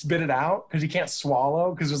has to spit it out because he can't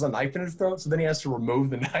swallow because there's a knife in his throat. So then he has to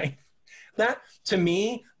remove the knife. That, to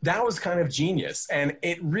me, that was kind of genius, and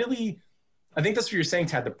it really, I think that's what you're saying,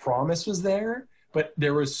 Tad. The promise was there, but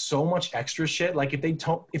there was so much extra shit. Like if they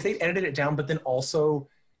edited it down, but then also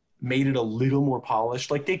made it a little more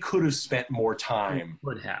polished, like they could have spent more time.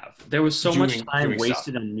 Would have. There was so much time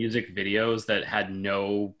wasted on music videos that had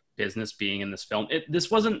no business being in this film.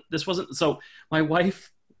 This wasn't. So my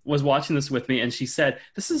wife was watching this with me, and she said,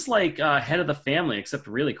 "This is like Head of the Family, except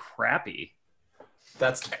really crappy."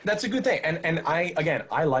 That's a good thing, and I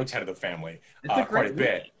liked Head of the Family quite a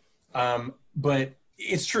bit, but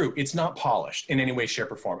it's true. It's not polished in any way,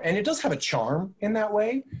 shape, or form, and it does have a charm in that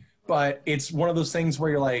way. But it's one of those things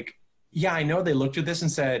where you're like, yeah, I know they looked at this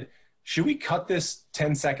and said, should we cut this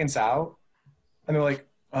 10 seconds out? And they're like,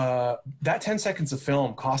 that 10 seconds of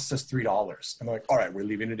film costs us $3. And they're like, all right, we're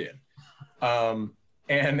leaving it in.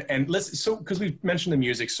 And listen, so because we've mentioned the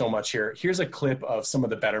music so much here, here's a clip of some of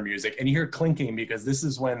the better music. And you hear clinking because this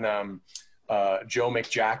is when Joe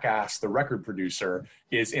McJackass, the record producer,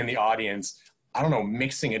 is in the audience. I don't know,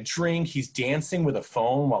 mixing a drink. He's dancing with a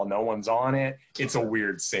phone while no one's on it. It's a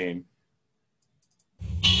weird scene.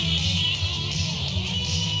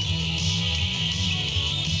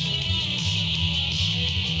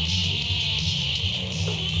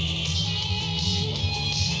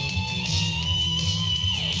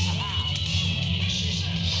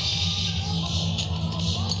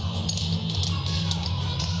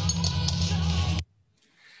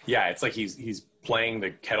 Yeah, it's like he's playing the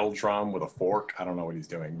kettle drum with a fork. I don't know what he's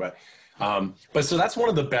doing, but so that's one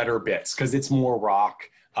of the better bits because it's more rock.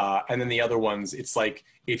 And then the other ones, it's like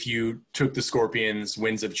if you took the Scorpions'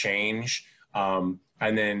 Winds of Change and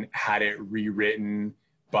then had it rewritten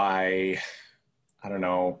by, I don't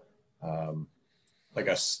know, one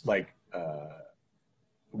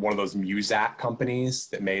of those Muzak companies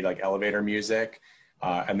that made like elevator music,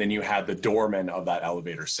 and then you had the doorman of that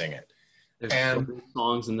elevator sing it. There's so many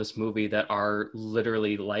songs in this movie that are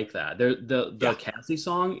literally like that. The Cassie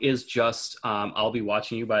song is just "I'll Be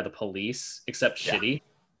Watching You" by The Police, except shitty.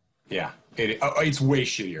 Yeah, it's way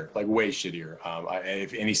shittier, like way shittier.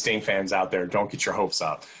 If any Sting fans out there, don't get your hopes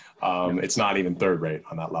up. It's not even third rate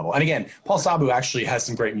on that level. And again, Paul Sabu actually has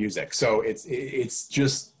some great music. So it's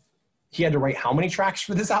just, he had to write how many tracks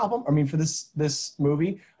for this album? I mean, for this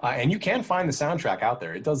movie, and you can find the soundtrack out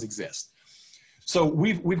there. It does exist. So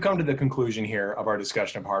we've come to the conclusion here of our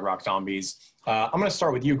discussion of Hard Rock Zombies. I'm going to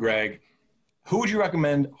start with you, Greg. Who would you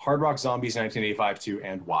recommend Hard Rock Zombies 1985 to,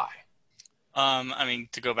 and why? I mean,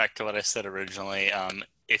 to go back to what I said originally,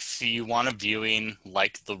 if you want a viewing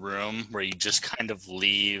like The Room, where you just kind of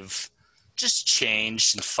leave just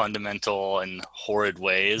changed in fundamental and horrid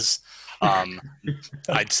ways,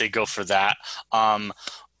 I'd say go for that.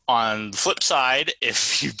 On the flip side,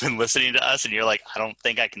 if you've been listening to us and you're like, I don't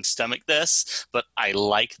think I can stomach this, but I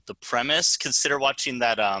like the premise, consider watching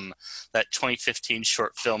that 2015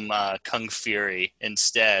 short film Kung Fury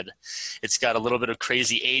instead. It's got a little bit of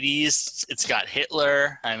crazy 80s. It's got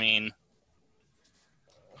Hitler. I mean,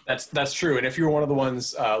 that's true. And if you're one of the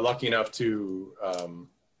ones lucky enough to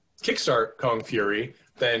kickstart Kung Fury,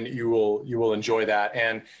 then you will enjoy that.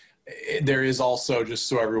 And there is also, just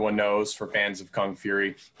so everyone knows, for fans of Kung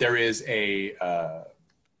Fury, there is a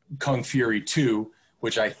Kung Fury 2,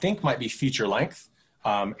 which I think might be feature length.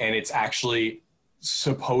 And it's actually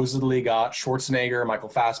supposedly got Schwarzenegger, Michael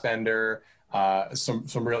Fassbender, some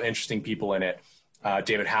real interesting people in it.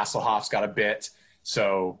 David Hasselhoff's got a bit.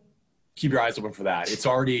 So keep your eyes open for that. It's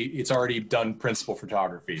already done principal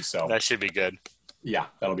photography. So that should be good. Yeah,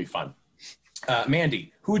 that'll be fun.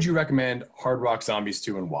 Mandy, who would you recommend Hard Rock Zombies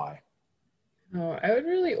to and why? Oh, I would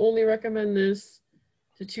really only recommend this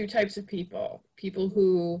to two types of people. People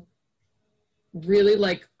who really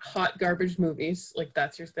like hot garbage movies, like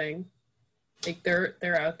that's your thing. Like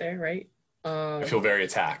they're out there, right? I feel very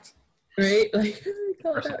attacked. Right? Like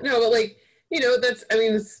no, but like,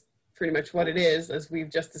 that's pretty much what it is, as we've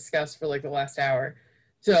just discussed for like the last hour.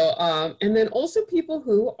 So, and then also people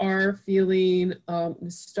who are feeling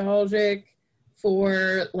nostalgic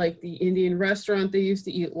for like the Indian restaurant they used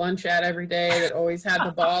to eat lunch at every day that always had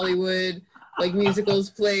the Bollywood like musicals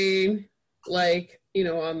playing, like,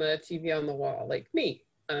 on the TV on the wall, like me.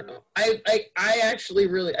 I don't know. I actually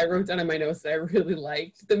I wrote down in my notes that I really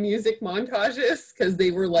liked the music montages because they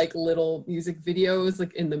were like little music videos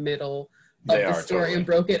like in the middle of the story totally. And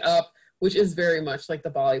broke it up, which is very much like the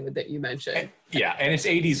Bollywood that you mentioned. And it's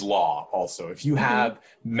 80s law also. If you have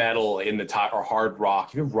metal in the title or hard rock,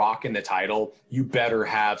 if you have rock in the title, you better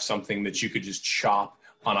have something that you could just chop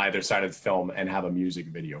on either side of the film and have a music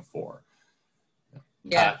video for.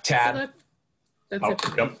 Yeah. Tad. So that's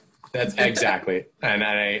it. Yep. That's exactly. And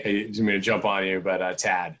I'm going to jump on you, but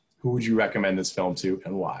Tad, who would you recommend this film to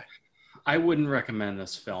and why? I wouldn't recommend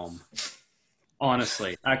this film.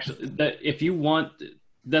 Honestly, actually, if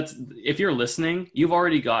you're listening, you've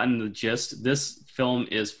already gotten the gist. This film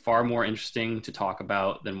is far more interesting to talk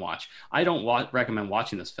about than watch. I don't recommend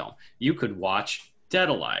watching this film. You could watch Dead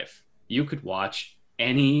Alive. You could watch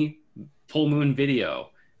any Full Moon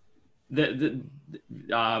Video. The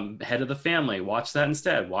Head of the Family. Watch that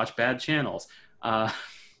instead. Watch Bad Channels.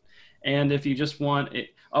 And if you just want it,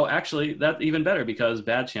 actually, that's even better because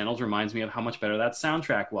Bad Channels reminds me of how much better that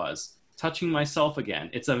soundtrack was. Touching Myself Again.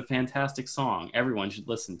 It's a fantastic song. Everyone should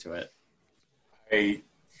listen to it.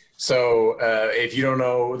 So if you don't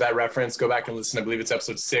know that reference, go back and listen. I believe it's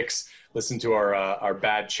episode 6. Listen to our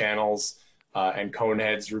Bad Channels and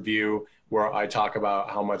Coneheads review where I talk about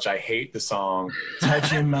how much I hate the song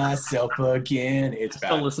Touching Myself Again. It's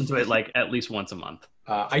bad. I'll listen to it like at least once a month.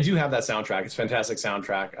 I do have that soundtrack. It's a fantastic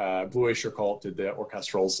soundtrack. Blue Oyster Cult did the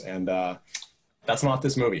orchestrals, and that's not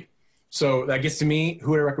this movie. So that gets to me.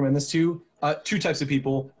 Who would I recommend this to? Two types of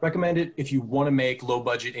people. Recommend it if you want to make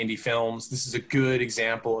low-budget indie films. This is a good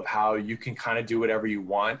example of how you can kind of do whatever you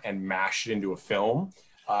want and mash it into a film.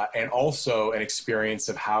 And also an experience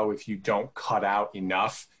of how if you don't cut out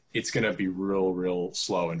enough, it's going to be real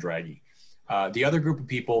slow and draggy. The other group of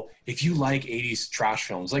people, if you like 80s trash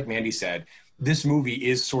films, like Mandy said, this movie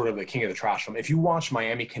is sort of the king of the trash film. If you watch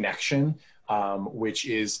Miami Connection, which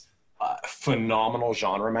is phenomenal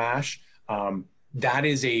genre mash, that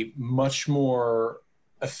is a much more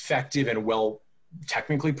effective and well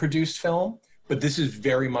technically produced film, but this is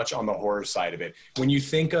very much on the horror side of it. When you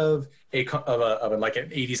think of like an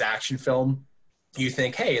 80s action film, you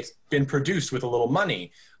think, hey, it's been produced with a little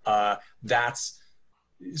money. That's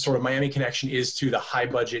sort of Miami Connection is to the high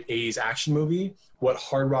budget 80s action movie what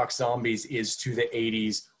Hard Rock Zombies is to the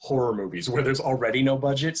 80s horror movies where there's already no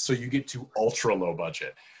budget, so you get to ultra low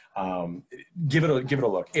budget. Give it a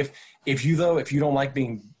look. If you don't like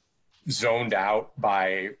being zoned out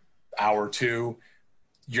by hour 2,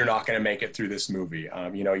 you're not going to make it through this movie.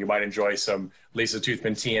 You might enjoy some Lisa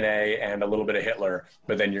Toothman TNA and a little bit of Hitler,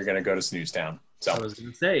 but then you're going to go to Snooze Town. So I was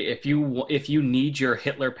going to say, if you need your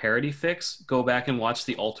Hitler parody fix, go back and watch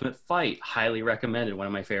The Ultimate Fight. Highly recommended. One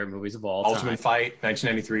of my favorite movies of all time. Ultimate Fight,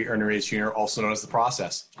 1993, Ernie Reyes Jr., also known as The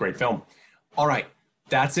Process. Great film. All right.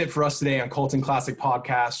 That's it for us today on Cult and Classic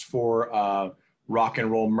Podcast for Rock and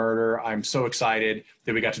Roll Murder. I'm so excited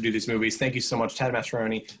that we got to do these movies. Thank you so much, Tad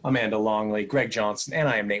Mastroianni, Amanda Longley, Greg Johnson, and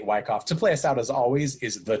I am Nate Wyckoff. To play us out, as always,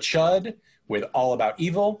 is The Chud with All About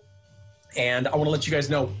Evil. And I want to let you guys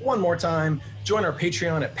know one more time, join our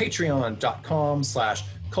Patreon at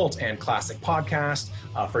patreon.com/Cult and Classic Podcast.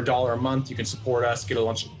 For $1 a month, you can support us, get a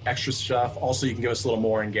bunch of extra stuff. Also, you can give us a little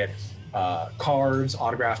more and get cards,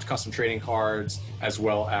 autographed custom trading cards, as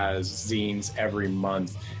well as zines every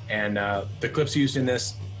month. And the clips used in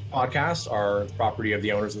this podcast are the property of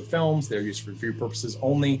the owners of the films. They're used for review purposes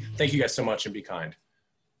only. Thank you guys so much and be kind.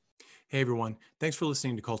 Hey everyone, thanks for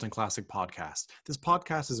listening to Cult and Classic Podcast. This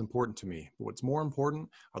podcast is important to me, but what's more important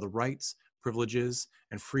are the rights, privileges,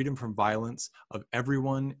 and freedom from violence of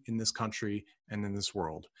everyone in this country and in this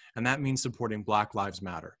world. And that means supporting Black Lives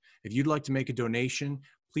Matter. If you'd like to make a donation,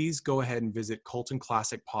 please go ahead and visit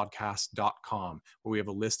coltonclassicpodcast.com, where we have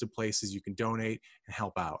a list of places you can donate and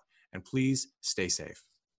help out. And please stay safe.